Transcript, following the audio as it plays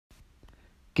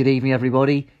Good evening,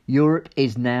 everybody. Europe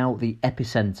is now the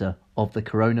epicentre of the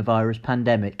coronavirus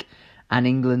pandemic, and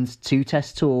England's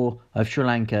two-test tour of Sri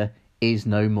Lanka is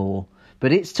no more.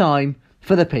 But it's time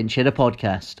for the Pinch Hitter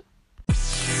podcast.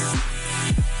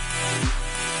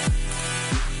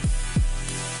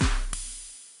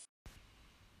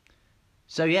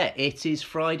 So it is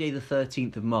Friday the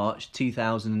 13th of March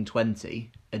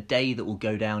 2020, a day that will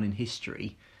go down in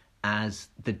history as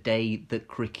the day that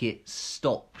cricket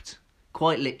stopped.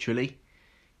 Quite literally,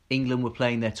 England were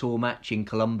playing their tour match in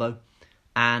Colombo,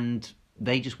 and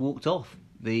they just walked off.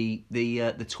 The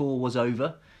tour was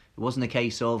over. It wasn't a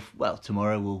case of, well,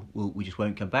 tomorrow we just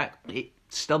won't come back. It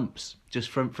stumps just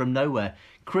from nowhere.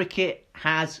 Cricket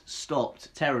has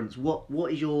stopped. Terence,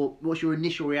 what's your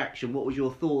initial reaction? What was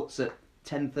your thoughts at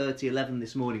 10:30, 11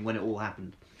 this morning when it all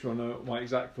happened? Do you want to know what my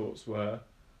exact thoughts were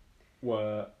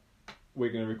we're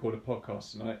going to record a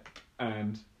podcast tonight,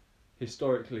 and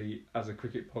historically, as a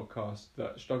cricket podcast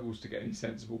that struggles to get any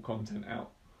sensible content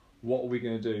out, what are we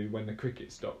going to do when the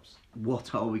cricket stops?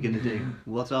 What are we going to do?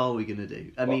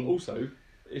 I mean, also,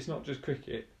 it's not just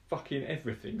cricket. Fucking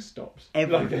everything stops.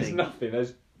 Everything. Like, there's nothing.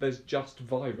 There's just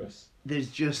virus.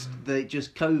 There's just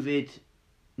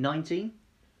COVID-19.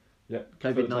 Yeah.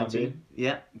 COVID-19.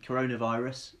 Yeah.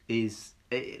 Coronavirus is.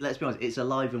 Let's be honest. It's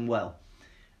alive and well.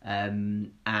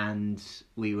 And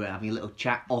we were having a little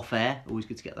chat off air. Always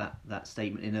good to get that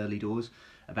statement in early doors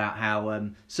about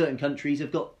how certain countries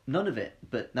have got none of it,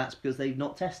 but that's because they've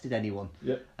not tested anyone.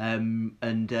 Yep.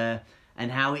 And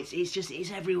how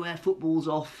it's everywhere. Football's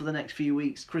off for the next few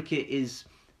weeks. Cricket is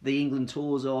the England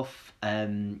tour's off.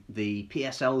 The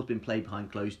PSL has been played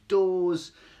behind closed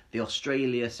doors. The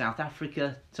Australia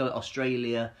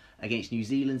against New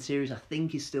Zealand series, I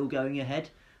think, is still going ahead.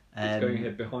 It's going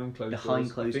ahead behind closed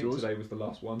doors. I think today was the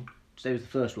last one. Today was the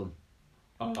first one.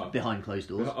 Behind closed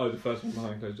doors. The first one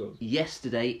behind closed doors.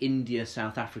 Yesterday, India,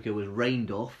 South Africa was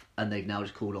rained off, and they've now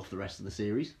just called off the rest of the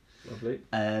series. Lovely.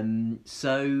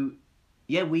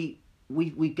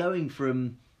 We're going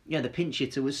from... the pinch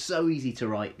hitter was so easy to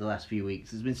write the last few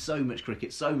weeks. There's been so much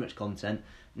cricket, so much content.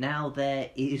 Now there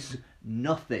is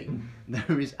nothing.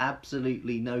 There is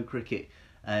absolutely no cricket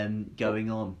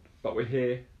going on. But we're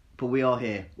here. But we are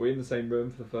here. We're in the same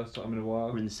room for the first time in a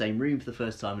while. We're in the same room for the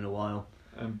first time in a while.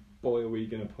 And boy, are we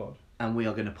going to pod. And we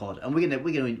are going to pod. And we're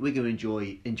going to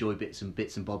enjoy bits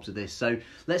and bobs of this. So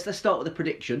let's start with a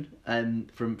prediction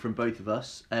from both of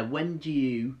us. When do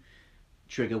you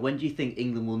think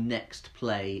England will next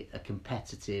play a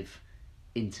competitive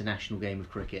international game of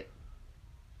cricket?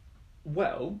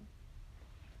 Well,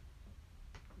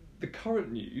 the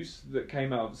current news that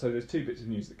came out, so there's two bits of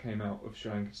news that came out of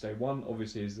Sri Lanka today. One,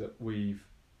 obviously, is that the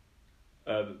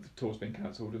tour's been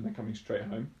cancelled and they're coming straight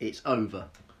home. It's over.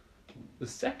 The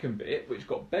second bit, which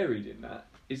got buried in that,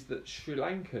 is that Sri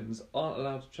Lankan nationals aren't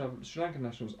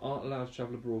allowed to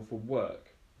travel abroad for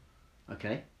work.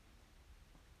 Okay.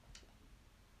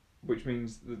 Which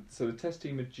means the test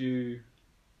team are due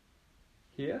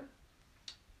here?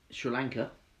 Sri Lanka.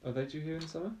 Are they due here in the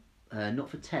summer? Not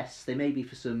for tests. They may be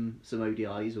for some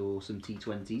ODIs or some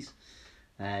T20s.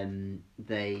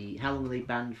 How long are they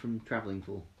banned from travelling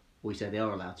for? Or you say they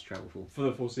are allowed to travel for? For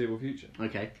the foreseeable future.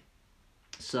 Okay.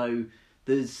 So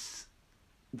they're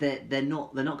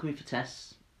not coming for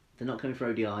tests. They're not coming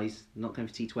for ODIs. They're not coming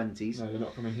for T20s. No, they're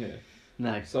not coming here.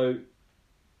 No. So,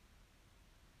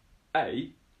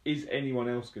 is anyone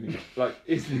else going to...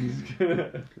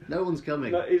 No one's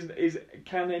coming.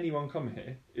 Can anyone come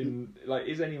here?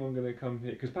 Is anyone going to come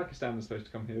here? Because Pakistan is supposed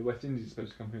to come here. The West Indies is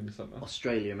supposed to come here in the summer.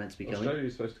 Australia are meant to be coming. Australia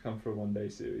is supposed to come for a one-day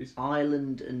series.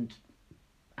 Ireland and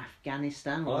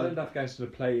Afghanistan. Ireland and Afghanistan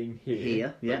are playing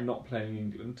here, yeah. But not playing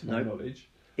England, to my knowledge.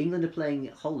 England are playing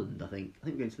Holland, I think. I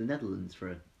think we're going to the Netherlands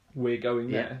for a... We're going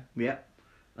there. Yeah.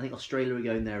 I think Australia are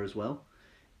going there as well.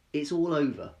 It's all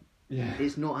over. Yeah.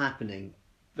 It's not happening.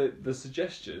 The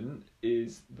suggestion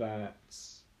is that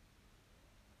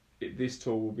this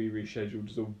tour will be rescheduled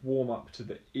as a warm-up to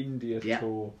the India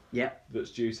tour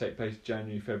that's due to take place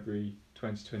January, February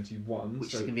 2021.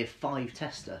 Which is going to be a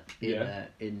 5-tester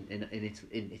in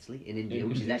Italy, in India,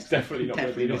 which is it's definitely not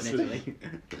not in Italy.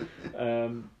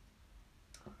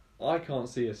 I can't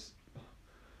see us...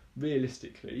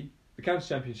 Realistically, the County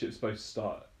Championship is supposed to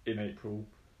start in April.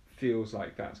 Feels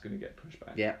like that's going to get pushed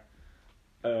back. Yeah.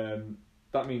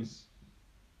 That means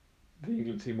the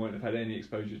England team won't have had any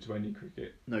exposure to any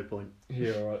cricket. No point.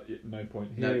 Or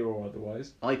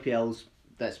otherwise. IPL's,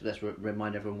 let's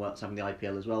remind everyone what's happening in the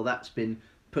IPL as well. That's been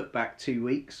put back 2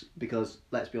 weeks because,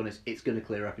 let's be honest, it's going to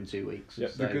clear up in 2 weeks. Yeah,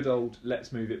 so, the good old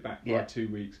let's move it back by 2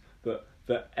 weeks. But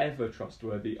the ever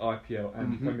trustworthy IPL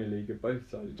and Premier League have both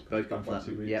decided to push Both back by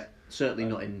 2 weeks. Yeah, certainly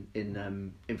not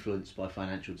in influenced by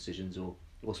financial decisions or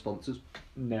sponsors.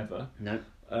 Never. No.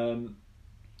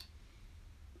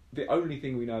 The only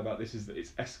thing we know about this is that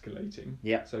it's escalating.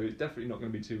 Yeah. So it's definitely not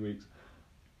going to be 2 weeks.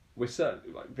 We're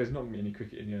certain, there's not going to be any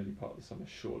cricket in the early part of the summer,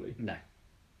 surely. No.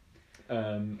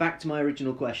 Back to my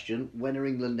original question: when are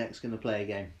England next going to play a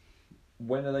game?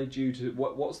 When are they due to?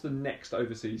 What's the next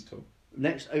overseas tour?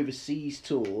 Next overseas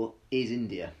tour is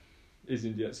India. Is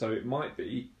India? So it might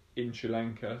be in Sri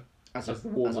Lanka as the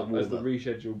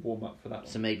rescheduled warm up for that one.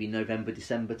 So maybe November,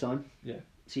 December time. Yeah.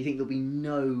 So you think there'll be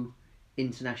no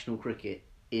international cricket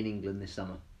in England this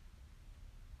summer?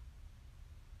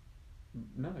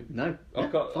 No. No.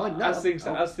 I've got fine. No, as things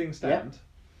stand. Yeah.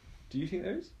 Do you think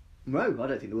there is? No, I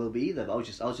don't think there will be either. But I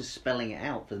was just spelling it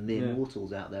out for the mere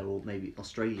mortals out there, or maybe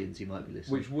Australians who might be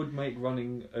listening. Which would make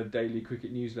running a daily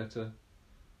cricket newsletter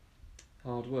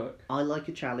hard work. I like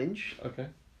a challenge. Okay.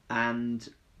 And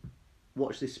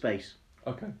watch this space.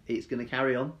 Okay. It's going to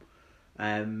carry on.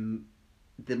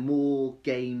 The more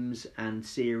games and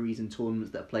series and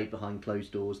tournaments that are played behind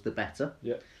closed doors, the better.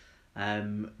 Yeah.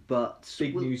 But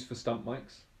big news for stump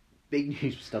mics. Big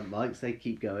news for stump mics. They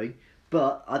keep going.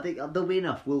 But I think there'll be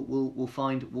enough. We'll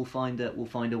find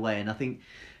a way. And I think,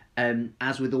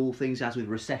 as with all things, as with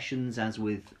recessions, as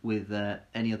with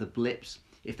any other blips,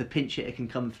 if the pinch hitter can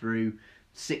come through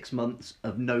 6 months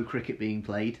of no cricket being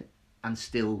played and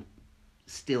still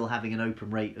having an open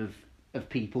rate of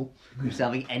people, who's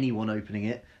having anyone opening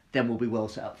it, then we'll be well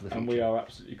set up for the future. And we are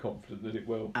absolutely confident that it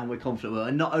will. And we're confident it will.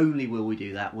 And not only will we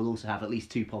do that, we'll also have at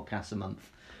least 2 podcasts a month.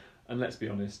 And let's be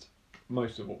honest,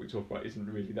 most of what we talk about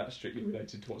isn't really that strictly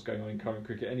related to what's going on in current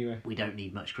cricket anyway. We don't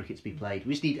need much cricket to be played.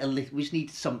 We just need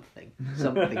something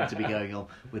to be going on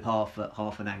with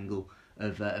half an angle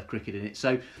of cricket in it.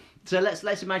 So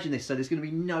let's imagine this. So there's going to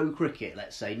be no cricket.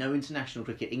 Let's say no international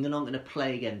cricket. England aren't going to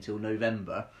play again until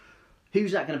November.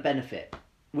 Who's that going to benefit?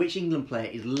 Which England player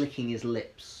is licking his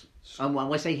lips? And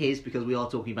I say his because we are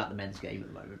talking about the men's game at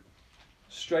the moment.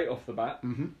 Straight off the bat,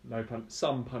 no pun,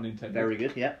 some pun intended. Very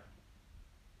good. Yeah.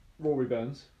 Rory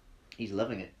Burns. He's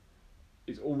loving it.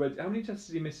 He's already. How many tests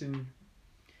did he miss in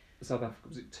South Africa?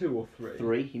 Was it 2 or 3?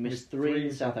 3. He missed 3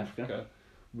 in South Africa.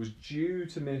 Was due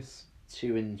to miss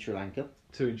 2 in Sri Lanka.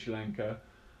 2 in Sri Lanka.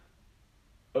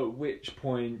 At which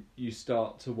point you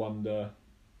start to wonder.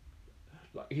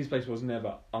 Like, his place was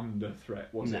never under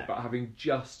threat, was it? But having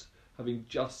just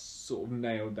sort of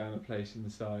nailed down a place in the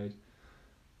side,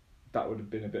 that would have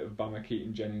been a bit of bummer.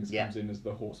 Keaton Jennings comes in as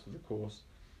the horse for the course.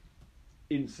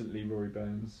 Instantly, Rory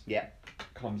Burns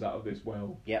comes out of this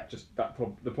well. Yeah. Just that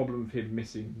the problem of him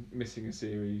missing a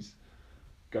series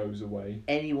goes away.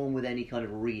 Anyone with any kind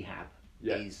of rehab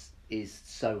is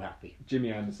so happy.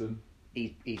 Jimmy Anderson.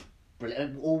 He's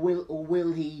brilliant. Or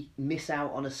will he miss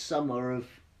out on a summer of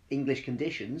English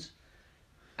conditions?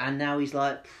 And now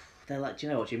they're like, do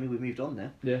you know what, Jimmy? We've moved on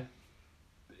now. Yeah.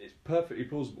 It's perfectly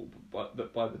plausible, but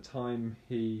that by the time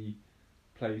he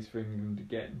plays for England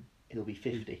again, he'll be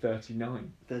 50.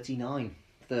 39. 39.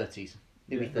 30s.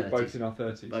 He'll be 30s. We're both in our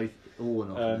 30s. Both all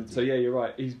in our 30s. So yeah, you're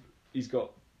right. He's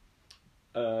got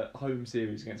a home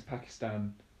series against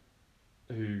Pakistan,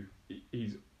 who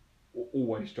he's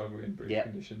always struggled in British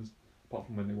conditions, apart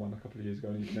from when they won a couple of years ago,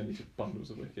 and even then he took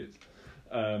bundles of wickets.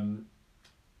 And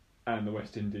the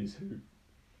West Indies, who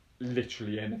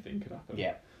literally anything could happen.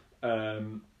 Yeah.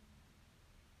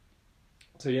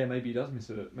 So yeah, maybe he does miss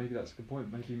it. Maybe that's a good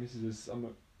point. Maybe he misses his summer.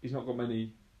 He's not got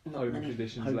many home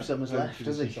conditions home left. summers left,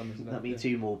 does he? That'd be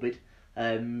too morbid.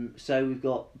 So we've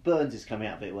got Burns is coming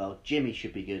out of it well. Jimmy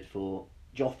should be good for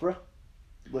Jofra.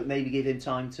 Maybe give him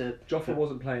time to. Jofra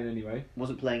wasn't playing anyway.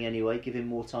 Give him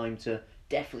more time to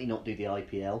definitely not do the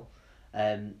IPL.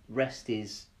 Rest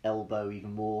his elbow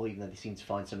even more, even though they seem to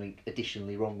find something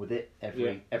additionally wrong with it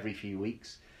every few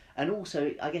weeks. And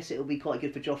also, I guess it'll be quite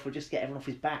good for Jofra just to get everyone off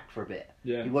his back for a bit.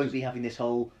 Yeah. He won't be having this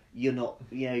whole stop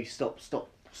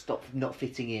not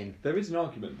fitting in. There is an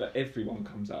argument that everyone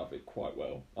comes out of it quite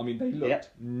well. I mean, they looked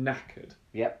knackered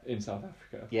in South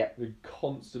Africa. The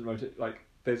constant rotation. Like,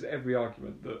 there's every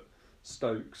argument that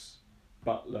Stokes,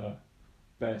 Butler,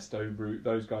 Bairstow, Root,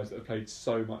 those guys that have played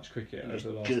so much cricket over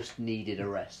the last... just needed a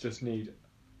rest. Just need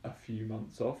a few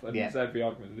months off. And there's every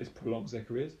argument that this prolongs their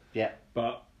careers. Yeah.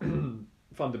 But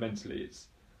fundamentally, it's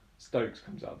Stokes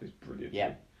comes out of this brilliantly.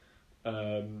 Yeah.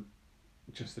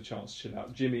 Just the chance to chill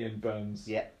out. Jimmy and Burns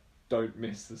don't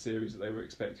miss the series that they were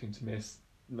expecting to miss.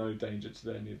 No danger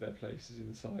to any of their places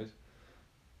in the side.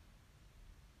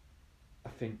 I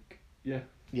think, Yeah.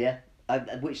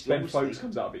 Which Ben obviously- Folks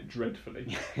comes out of it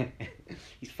dreadfully.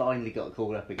 He's finally got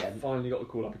called up again. Finally got the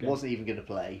call up again. Wasn't even going to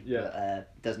play, Yeah.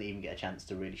 but doesn't even get a chance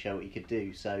to really show what he could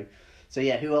do. So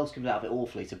yeah, who else comes out of it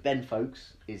awfully? So Ben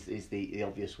Folks is the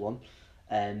obvious one.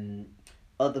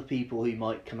 Other people who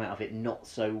might come out of it not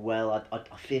so well,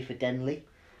 I fear for Denley.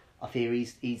 I fear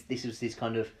this was his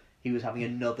kind of, he was having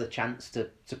another chance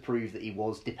to prove that he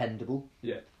was dependable.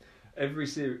 Yeah. Every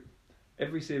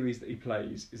series that he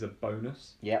plays is a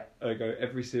bonus. Yeah. Ergo,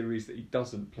 every series that he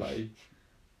doesn't play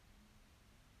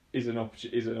is an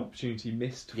opportunity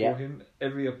missed for him.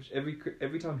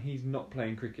 Every time he's not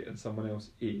playing cricket and someone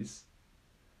else is,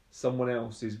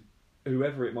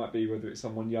 whoever it might be, whether it's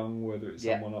someone young, whether it's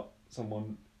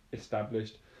someone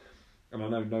established. And I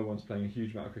know no one's playing a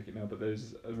huge amount of cricket now, but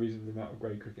there's a reasonable amount of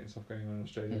grade cricket and stuff going on in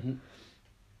Australia. Mm-hmm.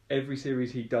 Every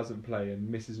series he doesn't play and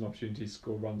misses an opportunity to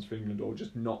score runs for England or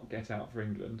just not get out for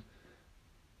England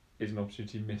is an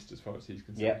opportunity missed as far as he's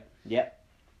concerned. Yeah.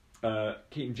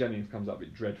 Keaton Jennings comes up a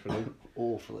bit dreadfully.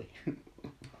 Awfully.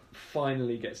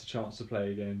 Finally gets a chance to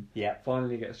play again. Yeah.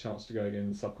 Finally gets a chance to go again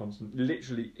in the subcontinent.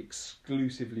 Literally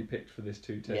exclusively picked for this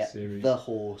 2-test series. The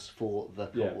horse for the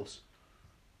course.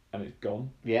 And it's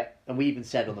gone. Yeah. And we even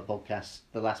said on the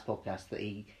last podcast, that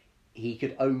he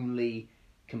could only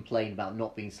complain about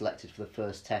not being selected for the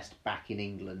first test back in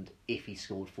England if he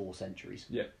scored 4 centuries.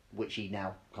 Yeah. Which he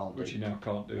now can't do.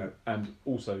 No. And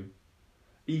also,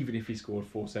 even if he scored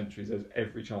 4 centuries, there's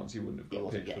every chance he wouldn't have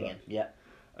got picked for that. Yeah.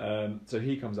 So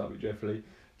he comes out of it dreadfully.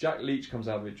 Jack Leach comes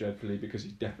out of it dreadfully because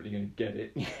he's definitely going to get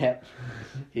it. Yeah.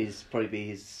 Probably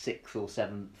his 6th or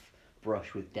 7th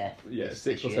brush with death. Yeah,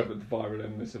 6th or 7th viral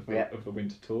illness of the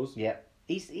winter tours. Yeah.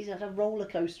 He's had a roller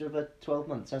coaster of 12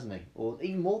 months, hasn't he? Or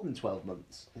even more than 12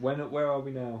 months. Where are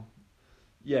we now?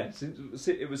 Yeah,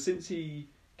 since he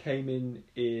came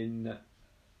in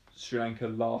Sri Lanka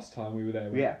last time we were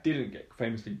there.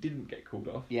 Famously didn't get called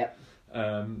off. Yeah.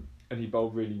 And he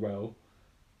bowled really well.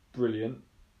 Brilliant.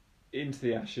 Into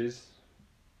the Ashes.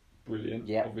 Brilliant.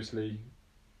 Yeah. Obviously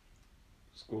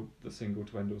scored the single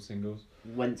to end all singles.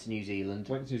 Went to New Zealand.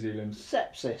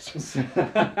 Sepsis.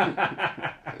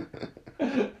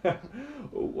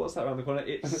 What's that around the corner?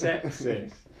 It's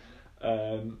sepsis.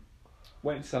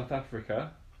 Went to South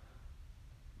Africa.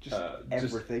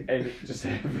 Everything. Just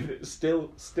everything.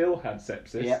 Still had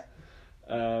sepsis. Yeah.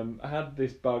 I had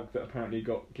this bug that apparently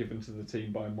got given to the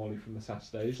team by Molly from the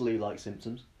Saturdays. Flu-like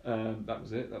symptoms. That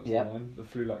was it. That was the line. The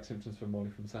flu-like symptoms from Molly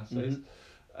from the Saturdays.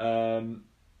 Mm-hmm.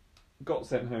 Got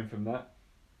sent home from that.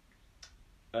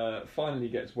 Finally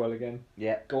gets well again.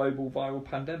 Yeah. Global viral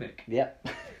pandemic. Yeah.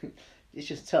 It's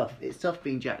just tough. It's tough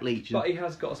being Jack Leach. But he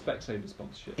has got a Specsavers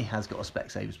sponsorship. He has got a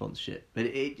Specsavers sponsorship. But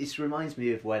it just reminds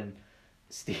me of when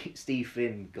Steve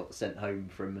Finn got sent home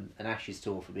from an Ashes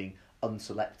tour for being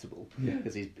unselectable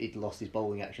because he'd lost his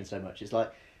bowling action so much. It's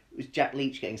like, it was Jack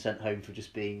Leach getting sent home for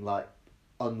just being like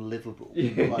unlivable.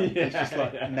 It's just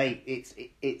like, mate,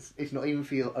 it's not even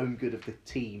for your own good of the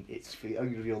team, it's for the own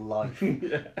good of your life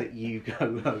that you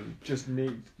go home. You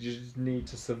just need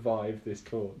to survive this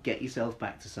tour. Get yourself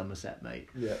back to Somerset, mate.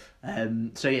 Yeah.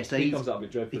 So he comes out of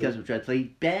it dreadfully. He comes out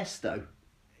dreadfully. Bairstow,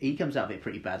 he comes out of it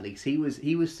pretty badly because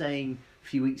he was saying a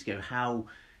few weeks ago how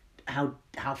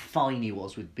fine he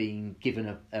was with being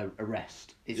given a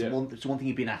rest. It's one thing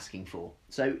he'd been asking for.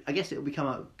 So I guess it'll become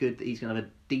out good that he's going to have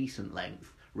a decent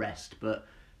length rest, but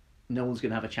no one's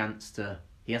going to have a chance to.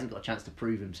 He hasn't got a chance to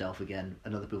prove himself again,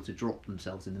 and other people to drop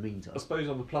themselves in the meantime. I suppose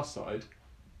on the plus side,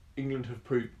 England have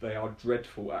proved they are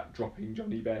dreadful at dropping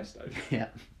Johnny Bairstow. Yeah.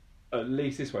 At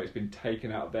least this way, it's been taken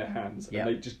out of their hands, and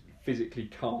they just physically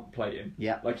can't play him.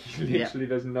 Yeah. Like literally,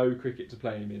 there's no cricket to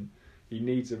play him in. He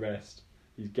needs a rest.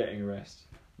 He's getting a rest.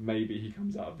 Maybe he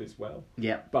comes out of this well.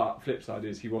 Yeah. But flip side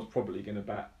is he was probably going to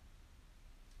bat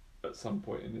at some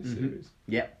point in this series.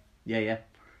 Yeah. Yeah.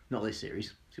 Not this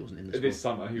series. He wasn't in this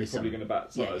summer. He was probably going to bat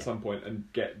at some some point and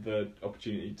get the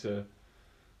opportunity to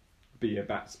be a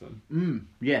batsman.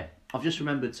 Yeah. I've just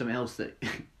remembered something else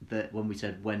that when we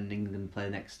said when England play the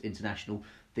next international,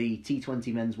 the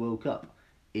T20 Men's World Cup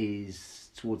is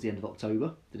towards the end of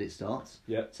October that it starts.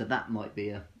 Yeah. So that might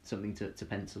be something to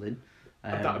pencil in.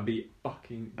 That would be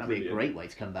fucking That'd brilliant. be a great way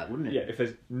to come back, wouldn't it? Yeah, if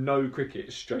there's no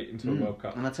cricket, straight into a World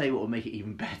Cup. And I'll tell you what would make it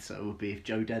even better would be if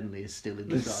Joe Denley is still in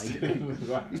the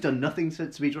side. He's done nothing to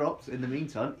be dropped in the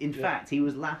meantime. In fact, he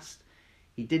was last.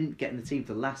 He didn't get in the team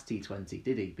for the last T20,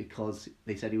 did he? Because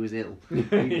they said he was ill,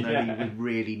 even though he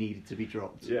really needed to be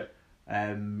dropped. Yeah.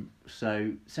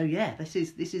 So yeah, this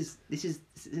is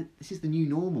the new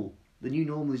normal. The new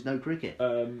normal is no cricket.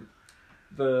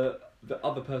 the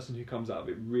other person who comes out of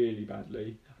it really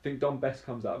badly. I think Don Best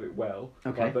comes out of it well,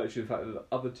 Okay. by virtue of the fact that the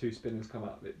other two spinners come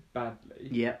out of it badly.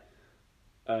 Yeah.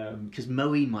 Because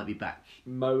Moeen might be back.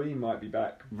 Moeen might be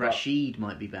back. Rashid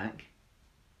might be back.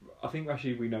 I think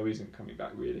Rashid we know isn't coming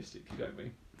back realistically, don't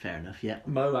we? Fair enough, yeah.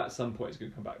 Mo at some point is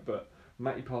going to come back, but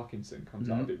Matty Parkinson comes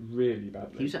out of it really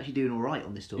badly. He was actually doing all right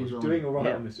on this tour. He was doing all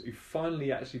right on this. He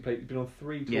finally actually played. He's been on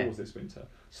 3 tours this winter.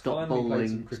 Stop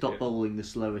bowling the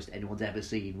slowest anyone's ever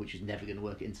seen, which is never going to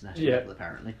work at international level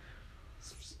apparently.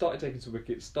 Started taking some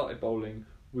wickets. Started bowling.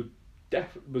 Was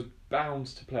bound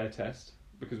to play a test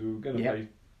because we were going to play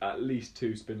at least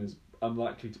 2 spinners.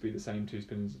 Unlikely to be the same 2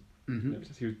 spinners.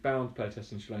 He was bound to play a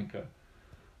test in Sri Lanka.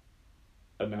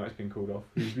 And now it's been called off.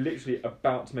 He's literally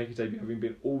about to make his debut, having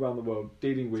been all around the world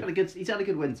dealing with. He's had a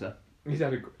good winter. He's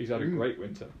had a great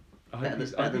winter. I hope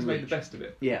he's made the best of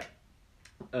it. Yeah.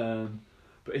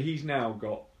 But he's now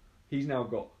got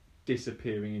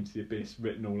disappearing into the abyss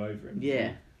written all over him.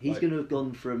 Yeah, he's going to have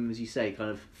gone from, as you say,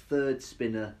 kind of 3rd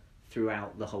spinner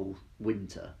throughout the whole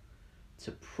winter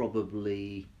to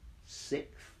probably 6th.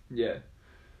 Yeah.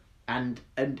 And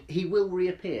he will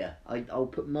reappear. I'll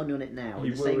put money on it now.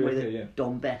 In the same way that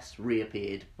Don Best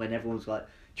reappeared when everyone's like,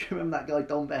 do you remember that guy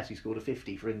Don Best who scored a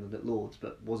 50 for England at Lords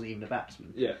but wasn't even a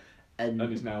batsman? Yeah. And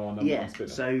is now our number 1 spinner.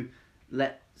 So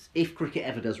if cricket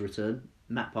ever does return,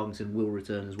 Matt Parkinson will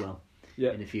return as well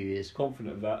in a few years.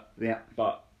 Confident of that. Yeah.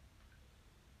 But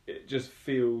it just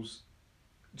feels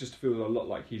a lot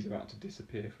like he's about to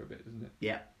disappear for a bit, doesn't it?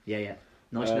 Yeah.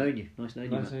 Nice knowing you. Nice knowing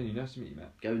you, Matt. Nice to meet you,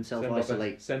 Matt. Go and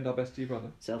self-isolate. Send our best to your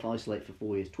brother. Self-isolate for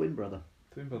 4 years. Twin brother.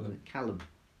 Callum,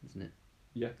 isn't it?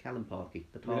 Yeah. Callum Parkey.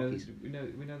 The Parkeys. We know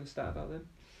the stat about them.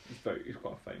 It's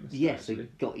quite a famous. Yes, they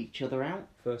got each other out.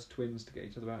 First twins to get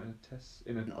each other out in a test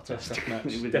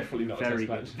match. Definitely not a test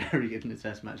match. Very good in a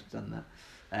test match. Done that.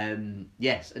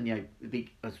 Yes, and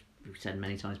as we've said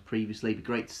many times previously, it'd be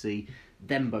great to see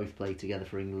them both play together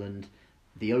for England.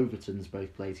 The Overtons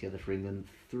both play together for England.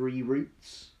 2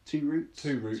 routes, and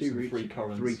 3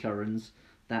 currans. 3 currans.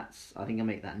 That's, I think I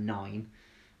make that 9.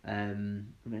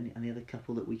 Any other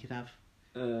couple that we could have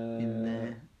in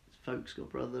there? Folks got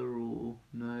brother or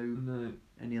no? No.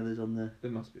 Any others on the?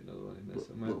 There must be another one in there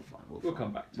somewhere. We'll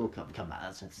come back. We'll come back.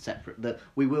 That's a separate.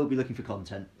 We will be looking for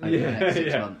content over the next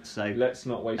 6 months. So let's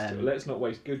not waste it. Let's not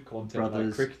waste good content. Brothers,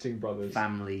 like cricketing brothers,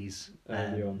 families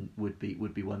would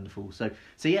be wonderful. So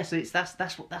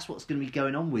that's what's going to be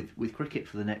going on with cricket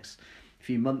for the next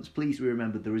few months. Please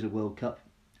remember there is a World Cup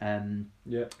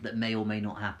that may or may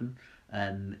not happen.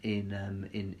 At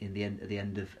the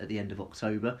end of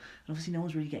October, and obviously no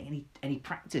one's really getting any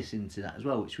practice into that as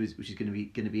well, which is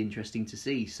going to be interesting to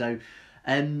see. So,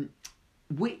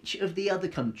 which of the other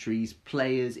countries'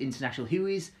 players international who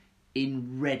is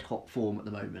in red hot form at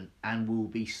the moment and will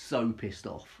be so pissed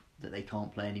off that they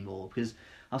can't play anymore? Because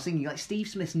I was thinking, like, Steve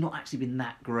Smith's not actually been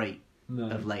that great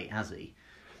of late, has he?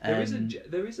 There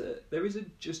is a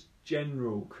just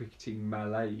general cricketing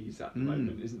malaise at the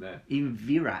moment, isn't there? Even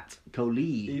Virat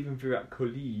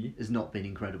Kohli has not been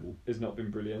incredible. Has not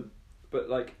been brilliant. But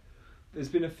like, there's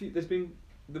been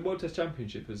the World Test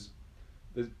Championship has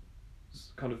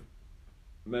kind of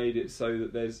made it so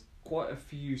that there's quite a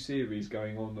few series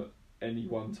going on at any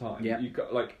one time. Yeah.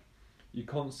 You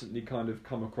constantly kind of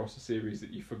come across a series that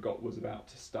you forgot was about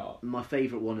to start. My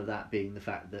favourite one of that being the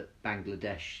fact that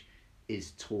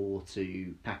Bangladesh's tour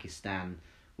to Pakistan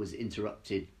was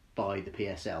interrupted by the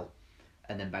PSL,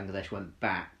 and then Bangladesh went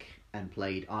back and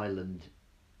played Ireland.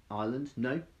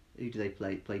 No? Who do they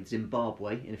play? Played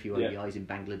Zimbabwe in a few ODIs in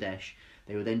Bangladesh.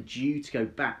 They were then due to go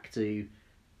back to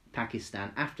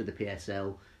Pakistan after the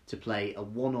PSL to play a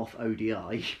one-off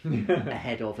ODI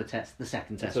ahead of the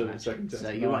second test match. So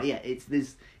you're right,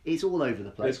 it's all over the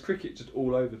place. There's cricket just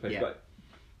all over the place. Yeah. But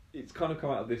it's kind of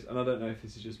come out of this, and I don't know if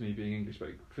this is just me being English, but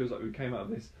it feels like we came out of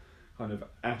this kind of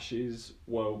Ashes,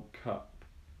 World Cup,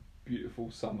 beautiful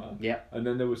summer. Yeah. And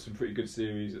then there was some pretty good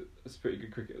series, pretty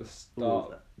good cricket at the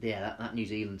start. That New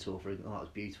Zealand tour, that was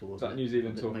beautiful, wasn't it? That New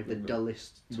Zealand tour. Maybe the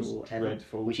dullest tour ever.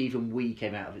 Dreadful. Which even we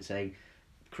came out of it saying,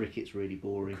 cricket's really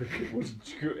boring. Cricket was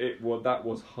that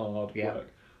was hard work.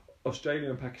 Australia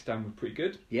and Pakistan were pretty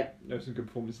good. Yeah. There was some good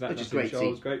performances in that. Which is great.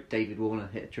 Was great. David Warner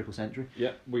hit a triple century.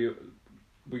 Yeah, we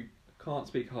can't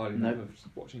speak highly enough of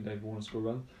watching David Warner score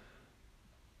runs.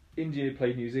 India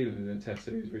played New Zealand in a test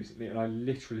series recently, and I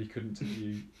literally couldn't tell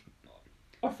you.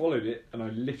 I followed it, and I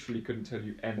literally couldn't tell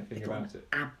you anything about it.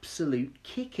 Absolute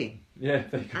kicking. Yeah,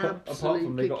 they got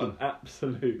they got an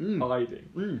absolute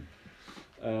hiding.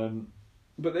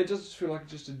 But they just feel like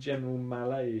just a general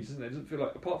malaise, doesn't it? It doesn't feel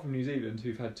like, apart from New Zealand,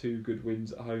 who've had 2 good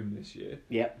wins at home this year.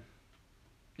 Yep.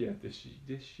 Yeah, this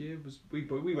year was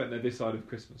we went there this side of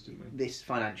Christmas, didn't we? This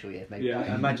financial year, maybe. Yeah.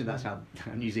 I imagine that's how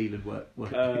New Zealand work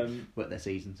their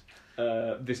seasons.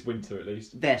 This winter at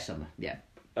least. Their summer, yeah.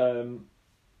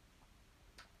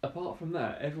 Apart from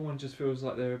that, everyone just feels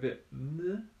like they're a bit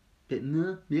meh,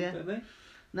 Yeah. don't they?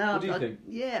 No, What do you think?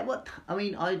 Yeah, I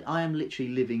mean, I am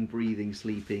literally living, breathing,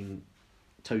 sleeping,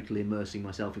 totally immersing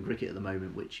myself in cricket at the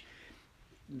moment, which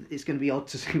it's going to be odd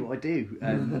to see what I do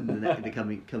in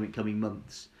the coming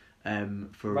months.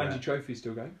 For Ranji Trophy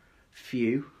still going?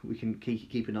 Few, we can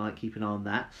keep an eye on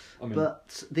that. I mean,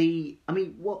 but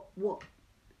what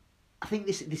I think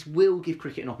this will give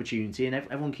cricket an opportunity, and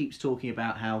everyone keeps talking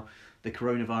about how the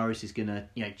coronavirus is going to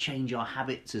change our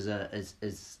habits as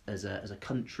a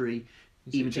country,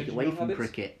 even take it away from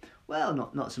cricket. Well,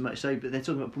 not so much so, but they're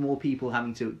talking about more people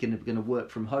going to work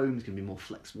from home. There's going to be more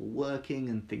flexible working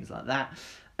and things like that.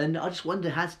 And I just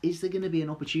wonder, is there going to be an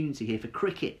opportunity here for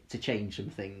cricket to change some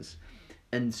things,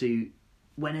 and to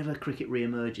whenever cricket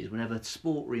re-emerges, whenever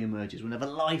sport re-emerges, whenever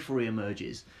life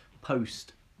re-emerges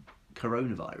post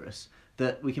coronavirus,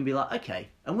 that we can be like, okay.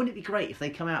 And wouldn't it be great if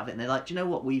they come out of it and they're like, do you know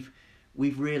what, we've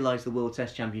realised the World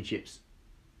Test Championships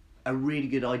a really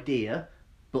good idea,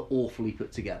 but awfully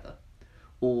put together.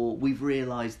 Or we've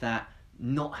realised that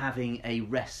not having a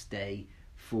rest day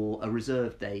for a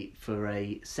reserve day for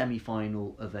a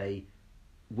semi-final of a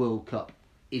World Cup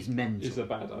is mental. It's a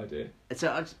bad idea.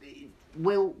 So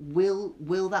will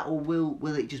that, or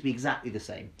will it just be exactly the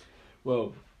same?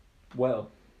 Well,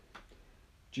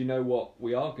 do you know what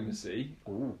we are going to see,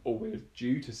 or we're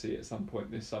due to see at some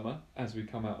point this summer as we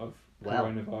come out of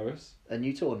coronavirus? A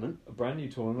new tournament. A brand new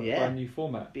tournament, a brand new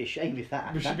format. Be a shame if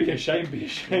that We should be ashamed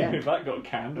if that got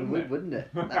canned, wouldn't it?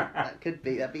 That'd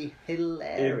be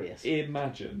hilarious.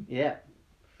 Imagine. Yeah.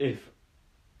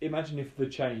 Imagine if the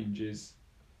change is,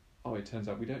 it turns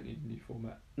out we don't need a new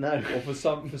format. No. Or for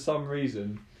some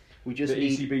reason, we just the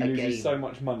need ECB a loses game. so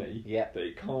much money that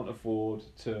it can't afford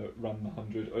to run the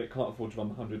 100, or it can't afford to run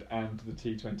the 100 and the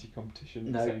T20 competition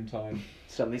at the same time.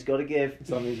 Something's got to give.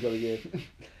 Something's got to give.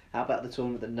 How about the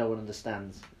tournament that no one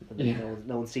understands, that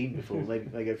no one's seen before? Maybe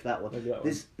go for that one.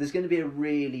 There's going to be a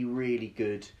really, really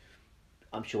good,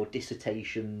 I'm sure,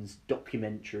 dissertations,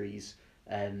 documentaries,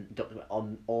 on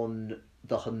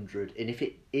the 100. And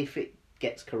if it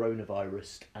gets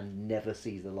coronavirus and never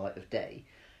sees the light of day,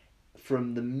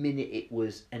 from the minute it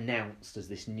was announced as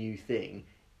this new thing,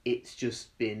 it's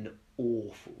just been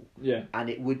awful. Yeah. And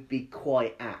it would be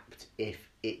quite apt if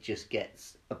it just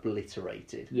gets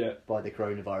obliterated by the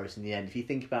coronavirus in the end. If you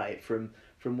think about it, from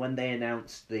when they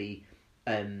announced the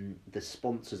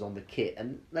sponsors on the kit,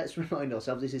 and let's remind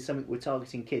ourselves, this is something we're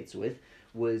targeting kids with,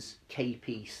 was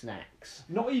KP snacks.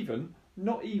 Not even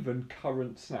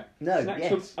current snacks. No, snacks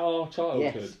yes. from our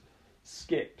childhood. Yes.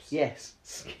 Skips. Yes,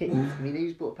 Skips. I mean,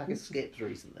 who's bought a pack of Skips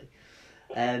recently?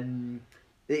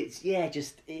 It's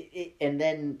and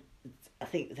then I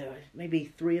think there were maybe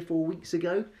 3 or 4 weeks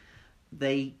ago,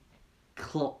 they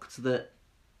clocked that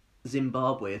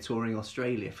Zimbabwe are touring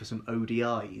Australia for some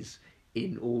ODIs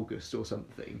in August or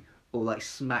something, or like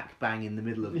smack bang in the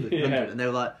middle of the 100, and they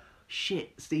were like,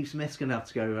 shit, Steve Smith's going to have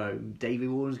to go home, Davey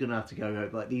Warner's going to have to go home,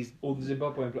 like these... All the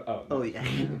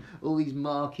Zimbabwean... all these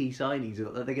marquee signings,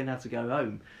 they're going to have to go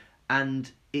home. And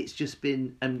it's just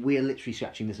been... And we're literally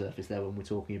scratching the surface there when we're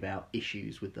talking about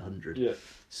issues with the 100. Yeah.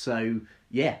 So,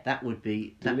 yeah, that would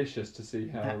be... delicious to see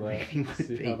how how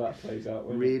that plays out.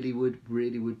 Really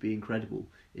would be incredible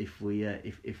if we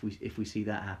see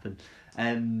that happen.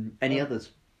 Any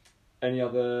others? Any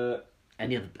other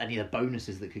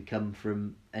bonuses that could come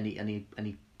from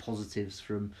any positives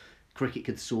from cricket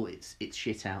could sort its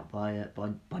shit out by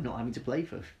not having to play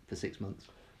for 6 months.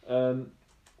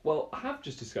 Well, I have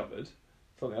just discovered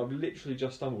something I've literally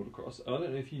just stumbled across, and I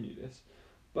don't know if you knew this,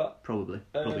 but probably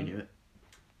knew it.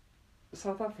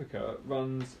 South Africa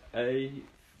runs a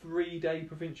 3-day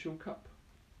provincial cup.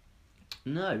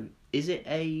 No, is it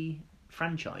a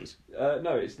franchise?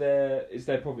 No, it's their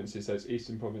provinces. So it's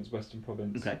Eastern Province, Western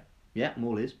Province. Okay. Yeah,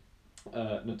 Maul is.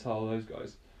 Natal, those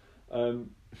guys.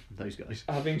 Those guys.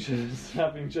 Having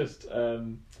just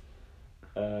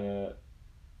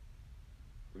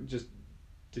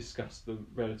discussed the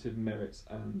relative merits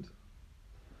and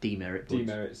demerit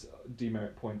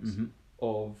points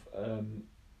of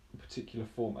particular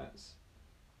formats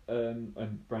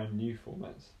and brand new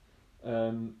formats.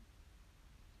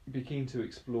 Be keen to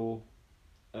explore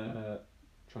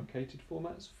truncated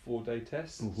formats, 4-day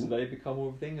tests. So they become more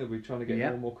of a thing. Are we trying to get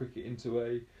more and more cricket into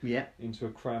a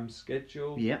crammed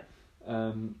schedule? Yeah.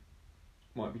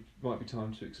 Might be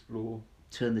time to explore.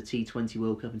 Turn the T20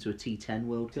 World Cup into a T10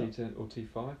 World Cup. T10 or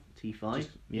T5. T5.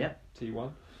 Yeah.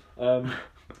 T1.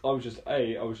 I was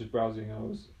just browsing. I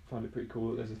found it pretty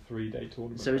cool that there's a 3-day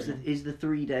tournament. So is the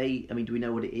 3-day? I mean, do we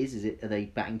know what it is? Are they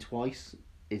batting twice?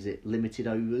 Is it limited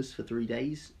overs for 3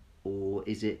 days, or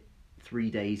is it 3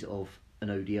 days of an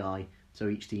ODI? So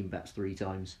each team bats 3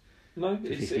 times. No, for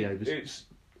 50 overs. It's.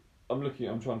 I'm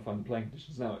trying to find the playing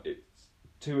conditions now. It's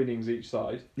 2 innings each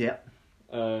side. Yeah.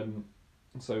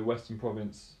 So Western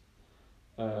Province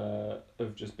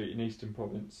have just beaten Eastern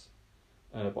Province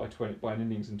by an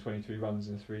innings and 23 runs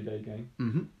in a 3-day game.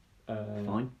 Mm-hmm.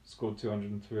 Fine. Scored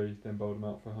 203, then bowled them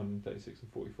out for 136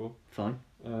 and 44. Fine.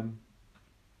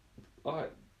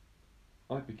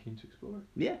 I'd be keen to explore it.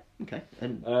 Yeah. Okay.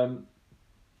 And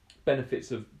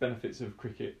benefits of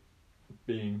cricket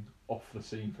being off the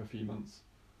scene for a few months.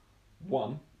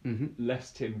 One,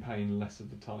 less Tim Payne, less of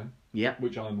the time. Yeah.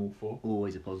 Which I'm all for.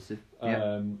 Always a positive.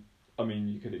 Yeah. I mean,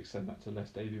 you could extend that to less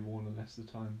David Warner, less of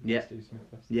the time. Yeah. Less Steve Smith,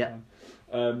 less of the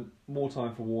time. More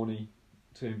time for Warney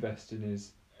to invest in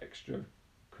his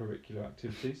extracurricular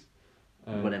activities.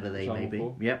 Whatever they may be.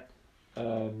 Yep.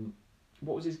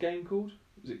 What was his game called?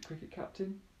 Was it Cricket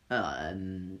Captain?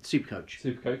 Supercoach.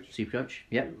 Supercoach.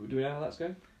 Yep. Do we know how that's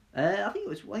going? I think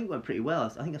it went pretty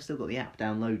well. I think I've still got the app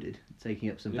downloaded, taking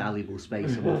up some valuable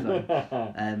space on my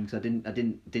phone. So I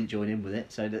didn't join in with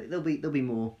it. So there'll be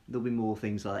more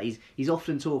things like that. He's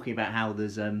often talking about how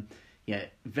there's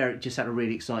just had a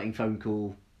really exciting phone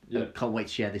call. Yeah. Can't wait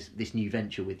to share this new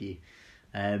venture with you.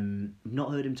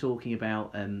 Not heard him talking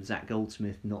about Zach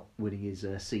Goldsmith not winning his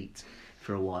seat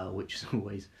for a while, which is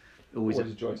always a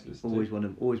joy to listen to.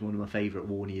 Always one of my favourite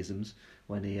Warneyisms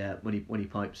when he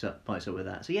pipes up with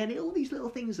that. So yeah, all these little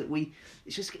things that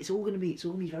it's all going to be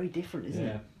very different, isn't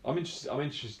it? I'm interested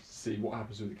to see what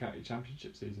happens with the county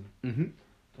championship season. Mm-hmm.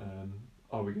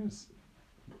 Are we going to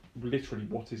literally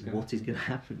what is going to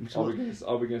happen? Are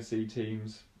we going to see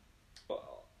teams?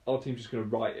 Are teams just going to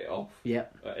write it off? Yeah.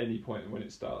 At any point when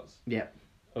it starts. Yeah.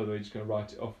 Or are they just going to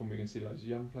write it off and we're going to see loads of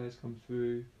young players come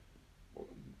through?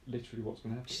 Literally, what's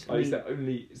going to happen?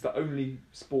 Is that only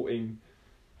sporting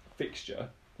fixture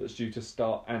that's due to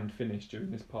start and finish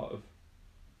during this part of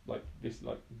this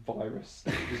virus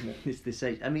stage, isn't it? It's this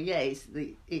age. I mean, yeah,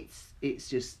 it's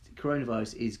just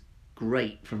coronavirus is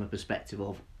great from a perspective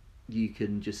of you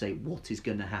can just say what is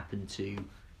going to happen to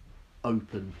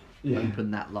open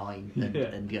that line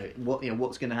and go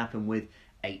what's going to happen with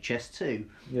HS2,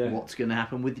 what's going to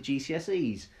happen with the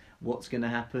GCSEs, what's going to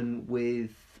happen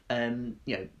with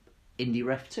Indie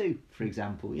Ref 2, for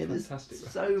example. Yeah, there's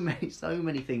so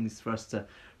many things for us to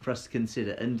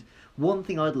consider. And one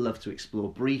thing I'd love to explore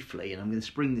briefly, and I'm going to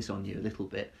spring this on you a little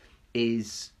bit,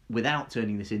 is without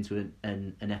turning this into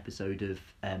an episode of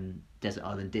Desert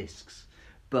Island Discs,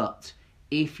 but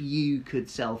if you could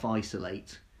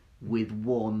self-isolate with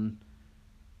one,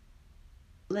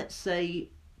 let's say,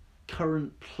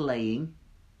 current playing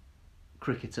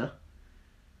cricketer,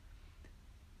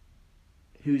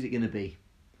 who's it going to be?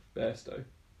 Bairstow.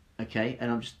 Okay, and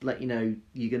I'm just letting you know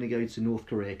you're going to go to North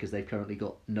Korea because they've currently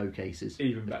got no cases of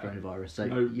coronavirus. So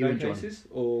no cases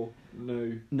or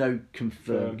no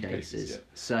confirmed cases.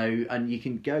 So and you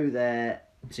can go there.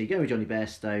 So you go with Johnny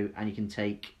Bairstow and you can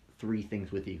take 3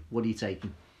 things with you. What are you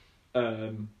taking?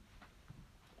 I'm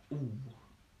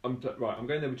going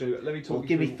there with Johnny. Let me talk. Well,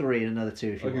 give me 3 and another 2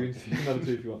 if you want. I'll give you another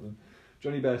 2 if you want them.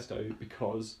 Johnny Bairstow,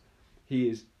 because he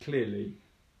is clearly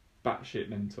batshit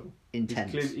mental.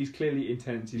 Intense. He's clearly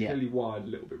intense. He's clearly wired a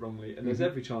little bit wrongly, and there's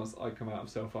every chance that I come out of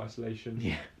self-isolation.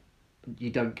 Yeah.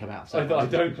 You don't come out of self-isolation.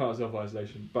 I don't come out of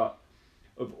self-isolation, but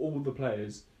of all the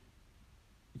players,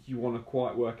 you want to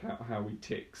quite work out how he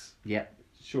ticks. Yeah.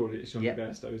 Surely it's Johnny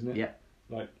Bairstow, isn't it? Yeah.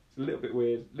 It's a little bit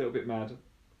weird, a little bit mad.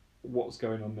 What's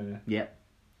going on there? Yeah.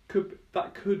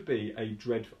 That could be a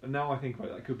dreadful. Now I think about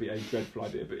it, that could be a dreadful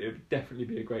idea, but it would definitely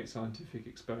be a great scientific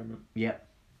experiment. Yeah.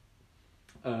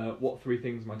 What 3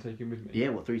 things am I taking with me? Yeah,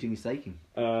 what 3 things are you taking?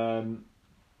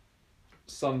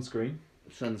 Sunscreen.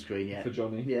 Yeah. For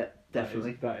Johnny. Yeah,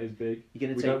 definitely. That is big. We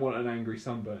don't want an angry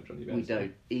sunburnt Johnny Bairstow. We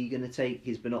don't. Are you going to take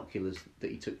his binoculars that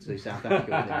he took to South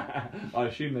Africa with him? I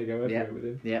assume they go everywhere with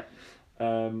him. Yeah.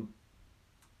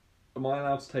 Am I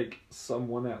allowed to take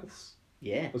someone else?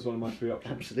 Yeah. As one of my 3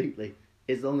 options. Absolutely.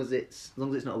 As long as it's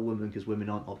not a woman, because women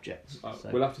aren't objects. So.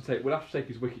 We'll have to take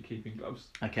his wicket keeping gloves.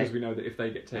 Okay. Because we know that if they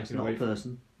get taken away, not a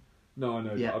person. No, I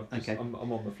know. Yeah. But I'm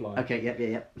on the fly. Okay.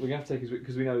 Yeah. We're gonna have to take his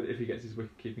because we know that if he gets his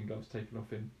wicket keeping gloves taken off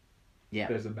him,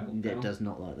 there's a meltdown. It does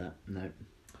not like that. No.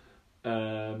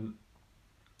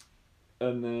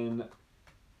 And then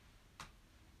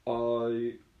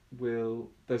I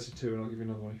will. There's 2, and I'll give you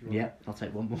another one if you want. Yeah, I'll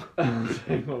take one more. I'll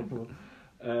take one more.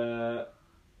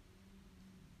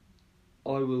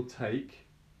 I will take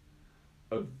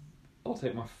a I'll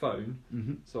take my phone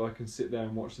Mm-hmm. so I can sit there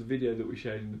and watch the video that we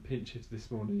shared in the pinch hit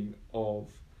this morning of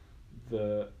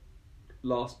the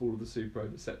last ball of the Super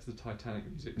Over set to the Titanic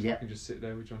music. So I can just sit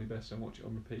there with Johnny Best and watch it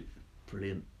on repeat.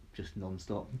 Brilliant. Just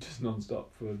non-stop. Just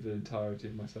non-stop for the entirety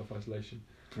of my self-isolation.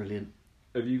 Brilliant.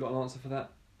 Have you got an answer for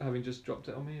that? Having just dropped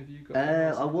it on me, have you got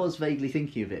I was vaguely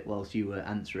thinking of it whilst you were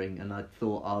answering, and I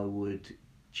thought I would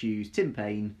choose Tim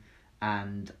Payne,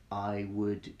 and I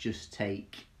would just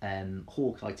take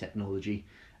Hawkeye technology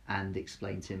and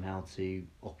explain to him how to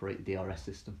operate the DRS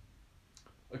system.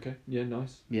 Okay, yeah,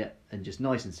 nice. Yeah, and just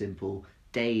nice and simple,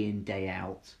 day in, day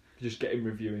out. Just get him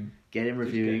reviewing. Get him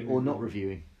reviewing or not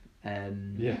reviewing.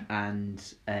 Yeah. And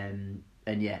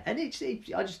yeah, and it'd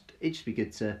just be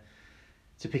good to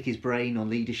pick his brain on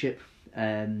leadership.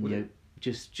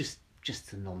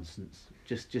 Just the nonsense,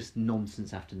 just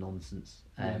nonsense after nonsense.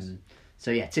 Yes.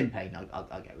 So yeah, Tim Payne, I'll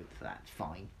go with that.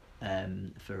 Fine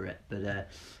for it,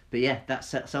 but yeah, that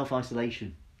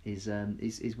self-isolation is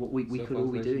what we could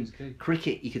all be doing.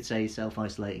 Cricket, you could say, is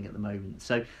self-isolating at the moment.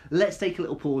 So let's take a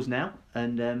little pause now,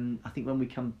 and I think when we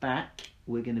come back,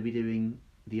 we're going to be doing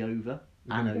the over.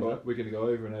 We're going to go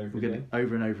over and over again.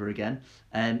 Over and over again.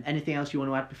 Anything else you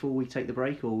want to add before we take the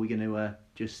break, or are we going to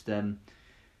just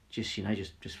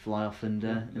fly off and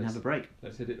have a break?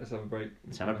 Let's hit it. Let's have a break.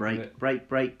 Let's have a break.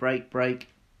 Break.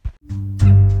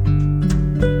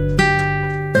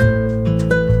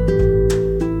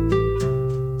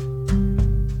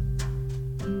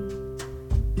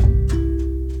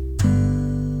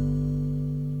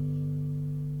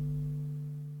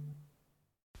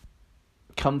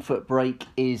 Comfort break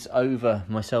is over.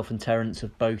 Myself and Terence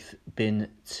have both been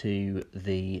to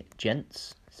the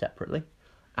gents separately,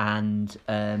 and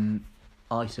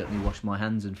I certainly washed my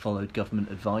hands and followed government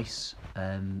advice.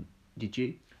 Did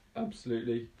you?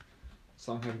 Absolutely.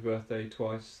 Sang Happy Birthday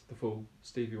twice, the full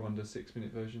Stevie Wonder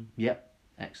 6-minute version. Yep,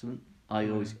 excellent. I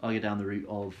go down the route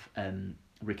of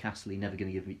Rick Astley, Never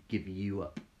Gonna Give You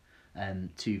Up.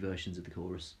 2 versions of the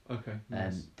chorus. Okay.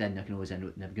 Nice. Then I can always end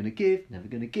with Never Gonna Give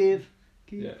you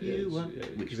up. Yeah,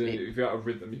 because if you're out of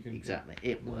rhythm, you can... Exactly,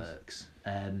 it works.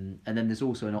 And then there's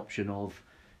also an option of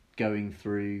going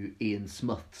through Ian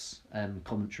Smuth's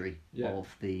commentary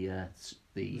of the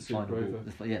final ball.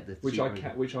 Which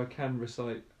I can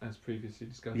recite, as previously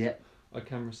discussed. Yeah. I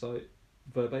can recite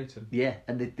verbatim. Yeah,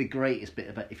 and the greatest bit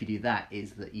about if you do that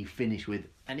is that you finish with,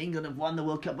 and England have won the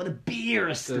World Cup by the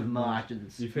barest of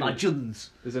margins.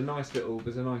 There's a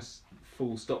nice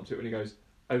full stop to it when he goes,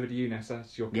 over to you, Nessa,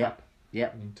 it's your cap.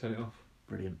 Yeah. And you turn it off.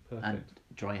 Brilliant. Perfect. And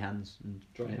dry hands and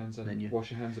then wash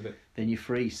your hands a bit. Then you're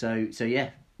free. So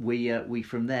yeah, we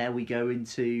from there we go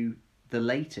into the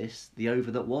latest, the over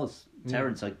that was.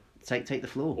 Terence, I take the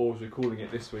floor. Or as we're calling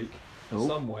it this week,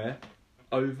 Somewhere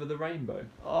Over the Rainbow.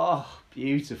 Oh,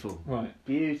 beautiful. Right.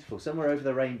 Beautiful. Somewhere Over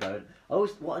the Rainbow.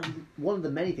 One of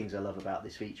the many things I love about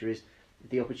this feature is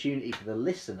the opportunity for the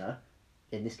listener,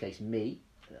 in this case me,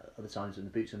 other times when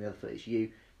the boot's on the other foot it's you,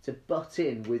 to butt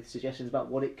in with suggestions about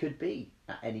what it could be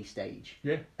at any stage.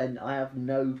 Yeah. And I have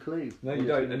no clue. No, you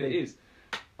don't. And it is.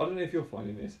 I don't know if you're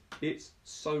finding this. It's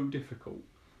so difficult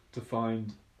to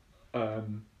find a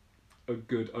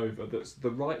good over that's the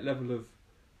right level of...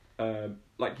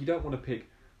 you don't want to pick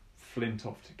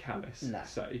Flintoff to Callis,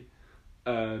 say.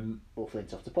 Or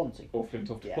Flintoff to Ponting.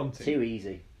 Ponting. Too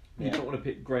easy. You don't want to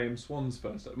pick Graham Swan's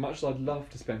first over. Much as I'd love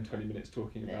to spend 20 minutes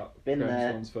talking about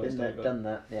Swan's first over. Done